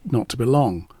is just not to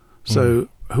belong. So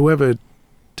whoever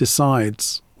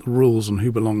decides the rules on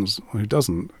who belongs or who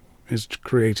doesn't is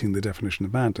creating the definition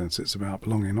of madness. It's about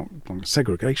belonging, not belonging.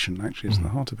 Segregation, actually, is the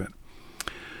heart of it.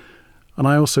 And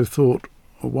I also thought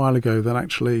a while ago that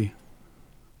actually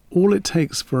all it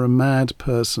takes for a mad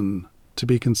person to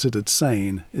be considered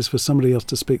sane is for somebody else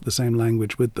to speak the same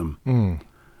language with them.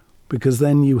 Because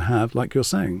then you have, like you're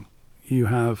saying, you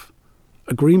have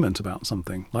agreement about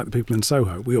something. Like the people in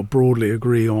Soho, we all broadly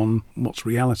agree on what's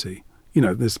reality.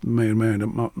 This may or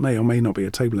may not be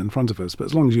a table in front of us, but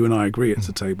as long as you and I agree it's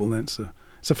a table, then it's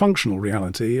a functional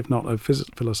reality, if not a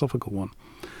philosophical one.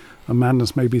 And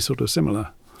madness may be sort of similar.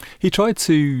 He tried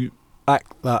to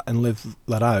act that and live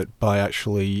that out by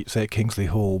actually, say at Kingsley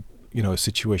Hall, a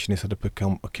situation is sort of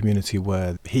become a community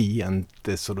where he and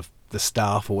the sort of the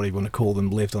staff, or whatever you want to call them,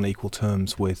 lived on equal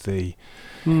terms with the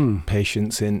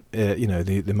patients in,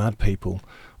 the mad people,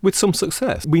 with some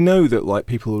success. We know that, like,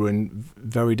 people who are in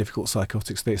very difficult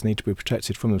psychotic states need to be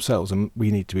protected from themselves, and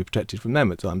we need to be protected from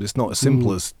them at times. It's not as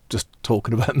simple as just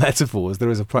talking about metaphors. There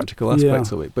is a practical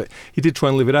aspect of it. But he did try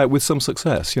and live it out with some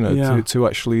success, to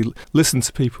actually listen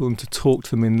to people and to talk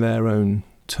to them in their own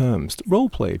terms, role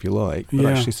play if you like, but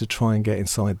actually to try and get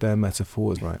inside their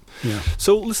metaphors, right? Yeah.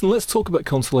 So listen, let's talk about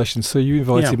constellations. So you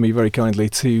invited me very kindly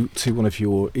to one of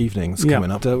your evenings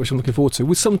coming up, which I'm looking forward to,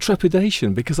 with some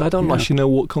trepidation, because I don't actually know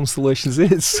what constellations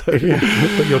is. So.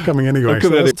 But you're coming anyway.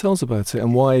 Tell us about it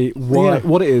and why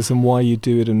what it is and why you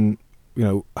do it, and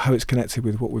how it's connected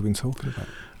with what we've been talking about.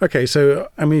 Okay, so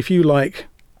I mean, if you like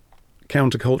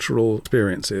countercultural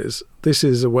experiences, this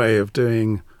is a way of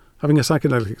having a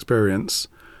psychedelic experience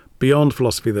beyond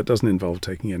philosophy that doesn't involve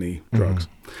taking any drugs.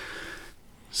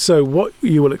 So what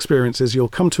you will experience is you'll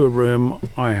come to a room,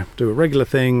 I do a regular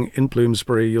thing in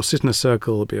Bloomsbury, you'll sit in a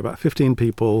circle, there'll be about 15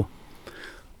 people.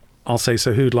 I'll say,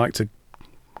 so who'd like to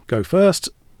go first?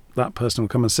 That person will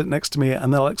come and sit next to me,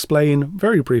 and they'll explain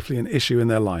very briefly an issue in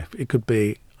their life. It could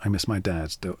be, I miss my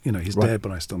dad still, he's dead,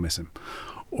 but I still miss him.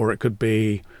 Or it could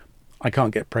be, I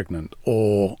can't get pregnant,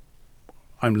 or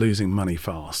I'm losing money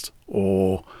fast,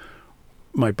 or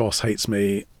my boss hates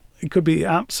me. It could be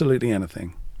absolutely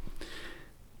anything.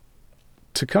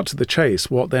 To cut to the chase,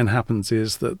 what then happens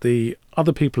is that the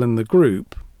other people in the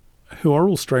group, who are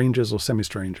all strangers or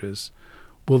semi-strangers,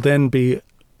 will then be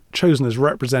chosen as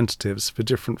representatives for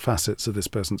different facets of this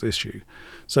person's issue.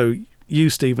 So you,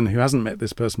 Stephen, who hasn't met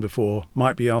this person before,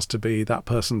 might be asked to be that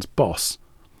person's boss.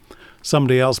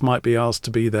 Somebody else might be asked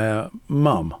to be their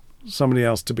mum. Somebody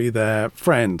else to be their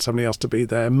friend. Somebody else to be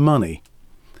their money.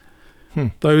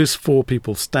 Those 4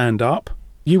 people stand up.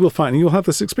 You will find, and you'll have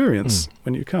this experience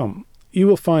when you come, you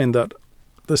will find that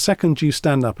the second you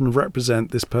stand up and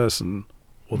represent this person,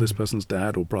 or this person's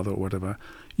dad or brother or whatever,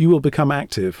 you will become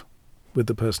active with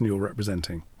the person you're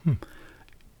representing.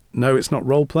 No, it's not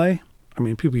role play. I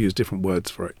mean, people use different words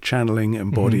for it. Channeling,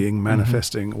 embodying,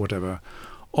 manifesting, whatever,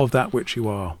 of that which you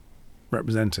are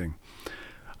representing.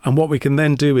 And what we can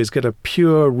then do is get a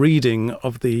pure reading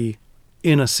of the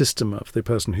inner system of the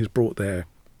person who's brought their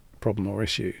problem or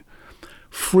issue,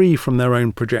 free from their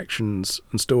own projections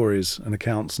and stories and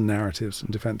accounts and narratives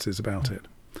and defenses about it.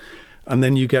 And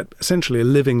then you get essentially a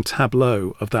living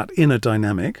tableau of that inner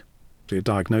dynamic, a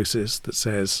diagnosis that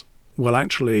says, well,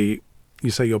 actually,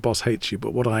 you say your boss hates you,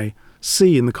 but what I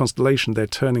see in the constellation, they're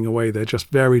turning away, they're just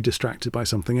very distracted by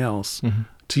something else.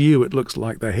 To you, it looks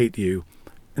like they hate you.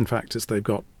 In fact, they've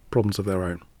got problems of their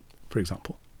own, for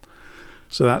example.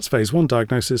 So that's phase 1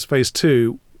 diagnosis. Phase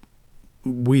 2,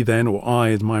 we then, or I,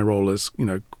 in my role as,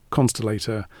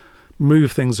 constellator,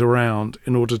 move things around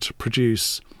in order to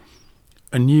produce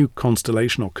a new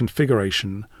constellation or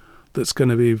configuration that's going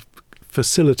to be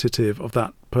facilitative of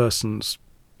that person's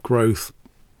growth,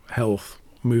 health,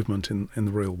 movement in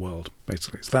the real world,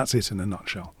 basically. So that's it in a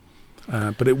nutshell.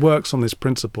 But it works on this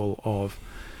principle of,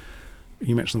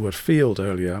 you mentioned the word field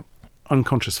earlier,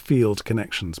 unconscious field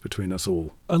connections between us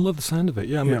all. I love the sound of it.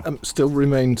 Yeah, I'm still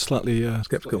remain slightly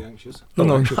skeptical. Slightly anxious.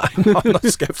 No, I'm not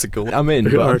skeptical. I'm in,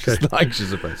 but I'm just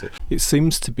anxious about it. It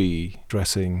seems to be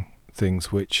addressing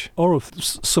things which are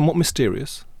somewhat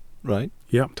mysterious, right?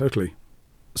 Yeah, totally.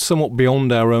 Somewhat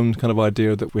beyond our own kind of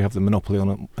idea that we have the monopoly on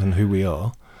it and who we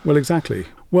are. Well, exactly.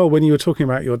 Well, when you were talking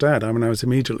about your dad, I mean, I was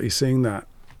immediately seeing that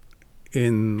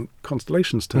in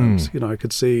constellations terms. I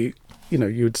could see,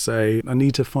 you would say, I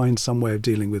need to find some way of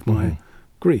dealing with my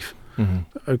grief.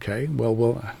 Okay, well,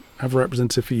 we'll have a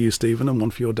representative for you, Stephen, and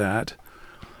one for your dad,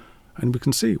 and we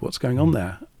can see what's going on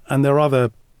there. And there are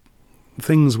other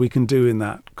things we can do in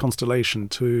that constellation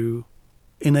to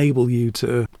enable you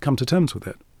to come to terms with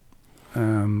it.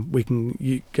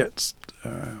 You get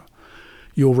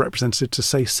your representative to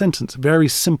say very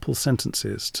simple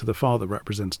sentences to the father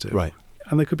representative. Right.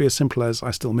 And they could be as simple as,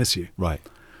 I still miss you. Right.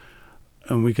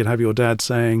 And we could have your dad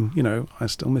saying, I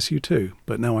still miss you too,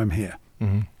 but now I'm here.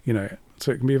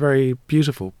 So it can be a very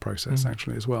beautiful process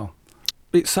actually as well.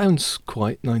 It sounds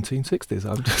quite 1960s,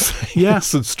 I'm just saying. Yeah.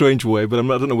 It's a strange way, but I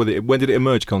don't know when did it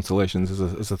emerge, constellations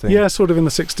as a thing? Yeah, sort of in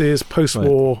the 60s,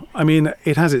 post-war. Right. I mean,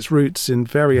 it has its roots in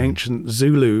very ancient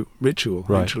Zulu ritual,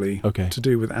 actually, to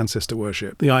do with ancestor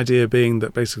worship. The idea being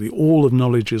that basically all of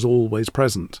knowledge is always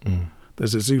present.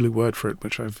 There's a Zulu word for it,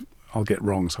 which I'll get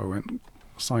wrong, so I won't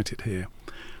cite it here,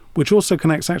 which also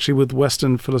connects actually with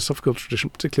Western philosophical tradition,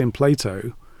 particularly in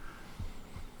Plato.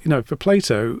 For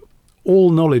Plato,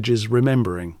 all knowledge is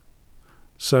remembering.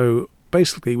 So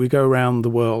basically we go around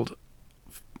the world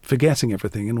forgetting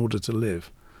everything in order to live.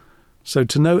 So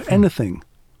to know anything,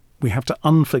 we have to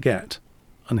unforget.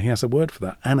 And he has a word for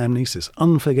that, anamnesis.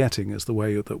 Unforgetting is the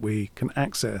way that we can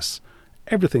access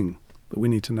everything that we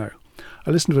need to know.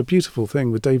 I listened to a beautiful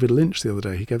thing with David Lynch the other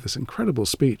day. He gave this incredible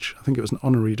speech. I think it was an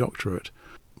honorary doctorate,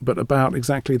 but about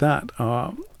exactly that,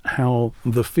 how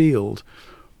the field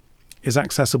is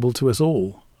accessible to us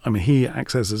all. I mean, he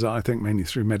accesses it, I think, mainly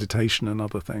through meditation and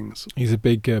other things. He's a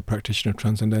big practitioner of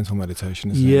transcendental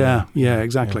meditation, isn't he? Yeah,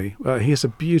 exactly. He has a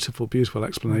beautiful, beautiful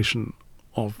explanation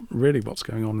of really what's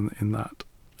going on in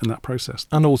that process.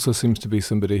 And also seems to be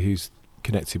somebody who's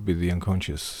connected with the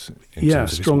unconscious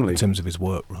strongly. In terms of his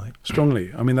work, right?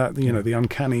 Strongly. I mean, that the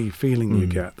uncanny feeling you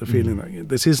get, the feeling that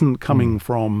this isn't coming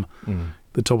from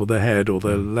the top of the head or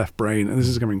the left brain, and this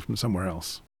is coming from somewhere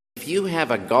else. If you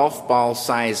have a golf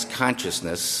ball-sized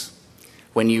consciousness,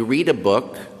 when you read a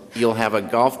book, you'll have a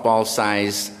golf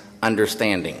ball-sized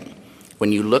understanding.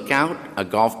 When you look out, a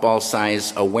golf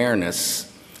ball-sized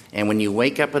awareness. And when you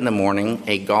wake up in the morning,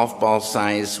 a golf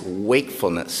ball-sized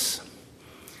wakefulness.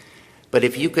 But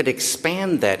if you could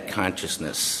expand that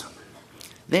consciousness,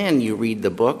 then you read the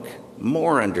book,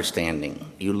 more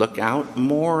understanding. You look out,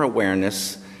 more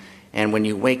awareness. And when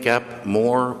you wake up,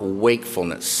 more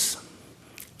wakefulness.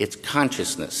 It's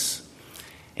consciousness.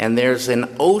 And there's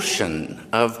an ocean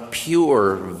of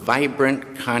pure,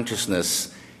 vibrant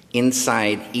consciousness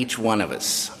inside each one of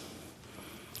us.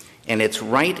 And it's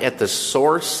right at the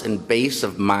source and base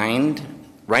of mind,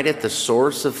 right at the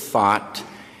source of thought,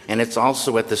 and it's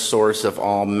also at the source of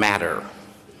all matter.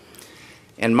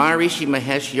 And Maharishi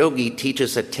Mahesh Yogi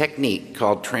teaches a technique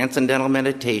called transcendental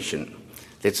meditation.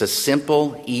 It's a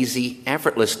simple, easy,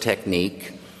 effortless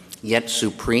technique, yet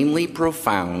supremely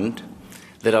profound,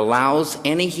 that allows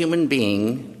any human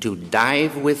being to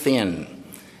dive within,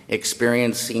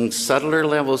 experiencing subtler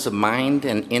levels of mind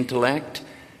and intellect,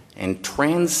 and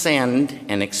transcend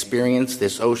and experience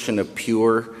this ocean of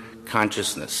pure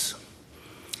consciousness.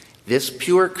 This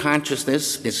pure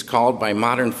consciousness is called by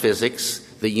modern physics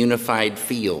the unified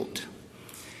field.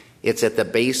 It's at the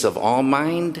base of all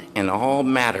mind and all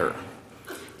matter.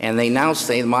 And they now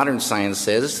say, modern science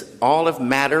says, all of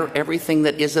matter, everything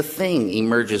that is a thing,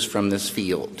 emerges from this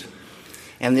field.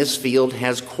 And this field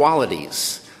has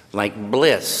qualities like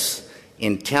bliss,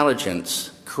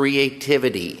 intelligence,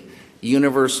 creativity,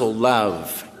 universal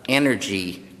love,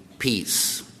 energy,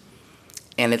 peace.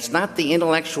 And it's not the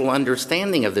intellectual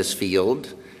understanding of this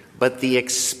field, but the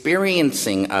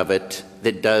experiencing of it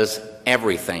that does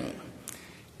everything.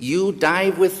 You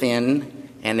dive within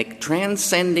and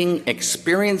transcending,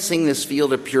 experiencing this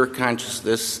field of pure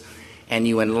consciousness, and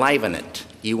you enliven it,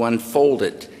 you unfold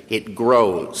it, it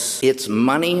grows. It's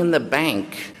money in the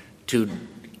bank to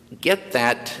get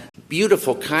that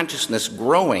beautiful consciousness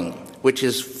growing, which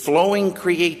is flowing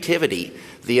creativity,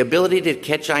 the ability to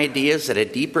catch ideas at a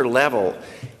deeper level.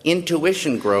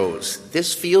 Intuition grows.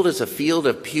 This field is a field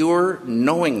of pure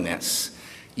knowingness.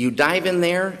 You dive in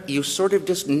there, you sort of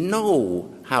just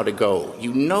know how to go.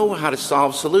 You know how to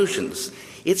solve solutions.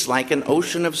 It's like an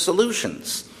ocean of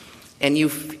solutions. And you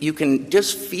can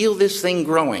just feel this thing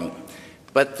growing.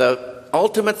 But the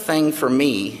ultimate thing for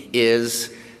me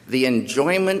is the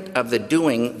enjoyment of the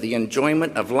doing, the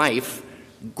enjoyment of life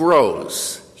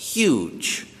grows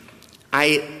huge.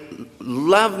 I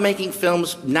love making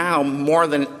films now more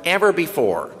than ever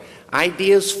before.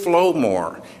 Ideas flow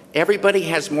more. Everybody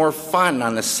has more fun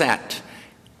on the set.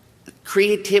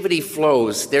 Creativity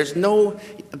flows.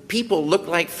 People look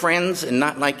like friends and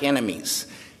not like enemies.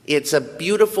 It's a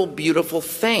beautiful, beautiful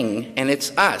thing, and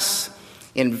it's us.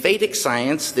 In Vedic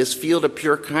science, this field of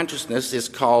pure consciousness is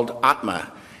called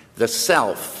Atma, the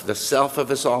self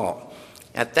of us all.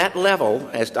 At that level,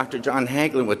 as Dr. John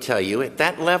Hagelin would tell you, at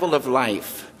that level of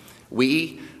life,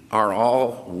 we are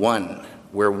all one.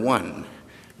 We're one.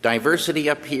 Diversity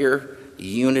up here,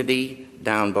 unity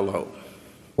down below.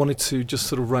 I wanted to just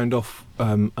sort of round off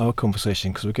our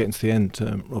conversation because we're getting to the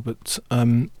end, Robert.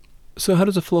 So how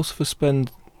does a philosopher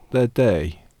spend their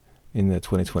day in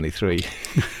 2023?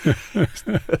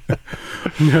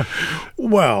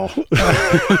 Well,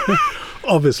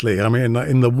 obviously, I mean,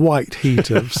 in the white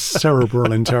heat of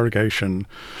cerebral interrogation,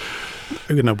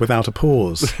 without a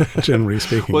pause, generally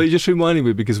speaking. Well, you just reminded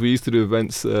me because we used to do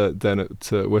events down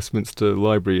at Westminster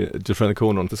Library, just around the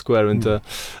corner on the square, and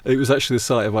it was actually the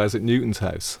site of Isaac Newton's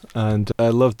house. And I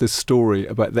loved this story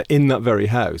about that in that very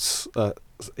house.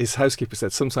 His housekeeper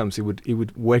said sometimes he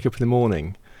would wake up in the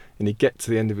morning and he'd get to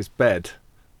the end of his bed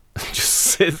and just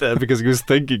sit there because he was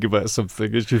thinking about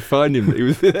something, and she'd find him. He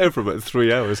was there for about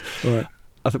 3 hours. Right.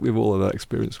 I think we've all had that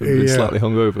experience when we've been slightly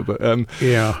hungover.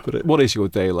 But what is your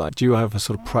day like? Do you have a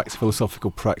sort of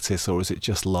philosophical practice, or is it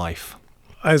just life?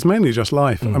 It's mainly just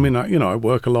life. I mean, I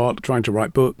work a lot, trying to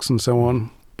write books and so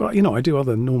on. But, I do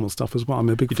other normal stuff as well. I'm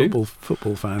a big football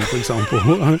fan, for example.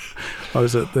 I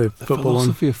was at the football...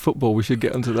 Philosophy of football, we should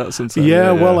get onto that sometime.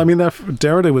 Yeah, well, I mean,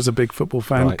 Derrida was a big football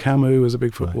fan. Right. Camus was a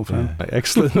big football fan. Yeah. Right,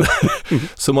 excellent.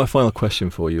 So my final question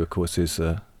for you, of course, is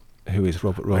who is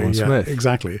Robert Rowan Smith.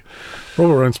 Exactly.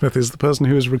 Robert Rowan Smith is the person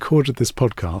who has recorded this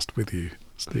podcast with you,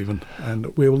 Stephen,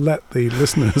 and we'll let the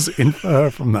listeners infer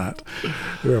from that,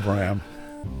 whoever I am.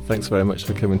 Thanks very much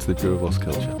for coming to the Bureau of Lost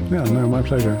Culture. Yeah, no, my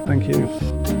pleasure. Thank you.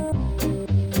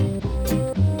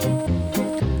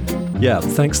 Yeah,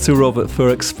 thanks to Robert for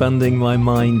expanding my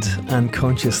mind and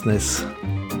consciousness.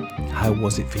 How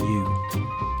was it for you?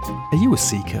 Are you a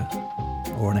seeker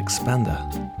or an expander?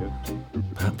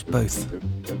 Perhaps both.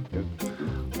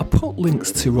 I'll put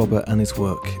links to Robert and his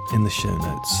work in the show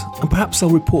notes, and perhaps I'll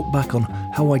report back on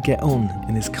how I get on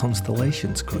in his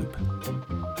Constellations group.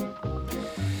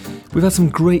 We've had some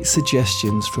great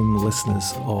suggestions from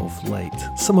listeners of late,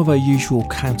 some of our usual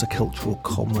countercultural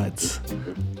comrades,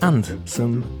 and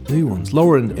some new ones.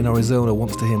 Lauren in Arizona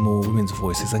wants to hear more women's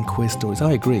voices and queer stories.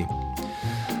 I agree.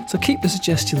 So keep the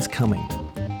suggestions coming.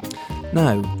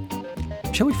 Now,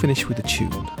 shall we finish with a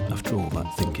tune after all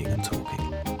that thinking and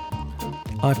talking?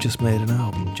 I've just made an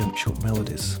album, Junk Shop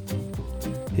Melodies.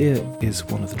 Here is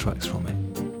one of the tracks from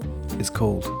it. It's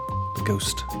called The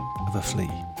Ghost of a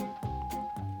Flea.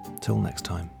 Till next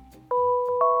time.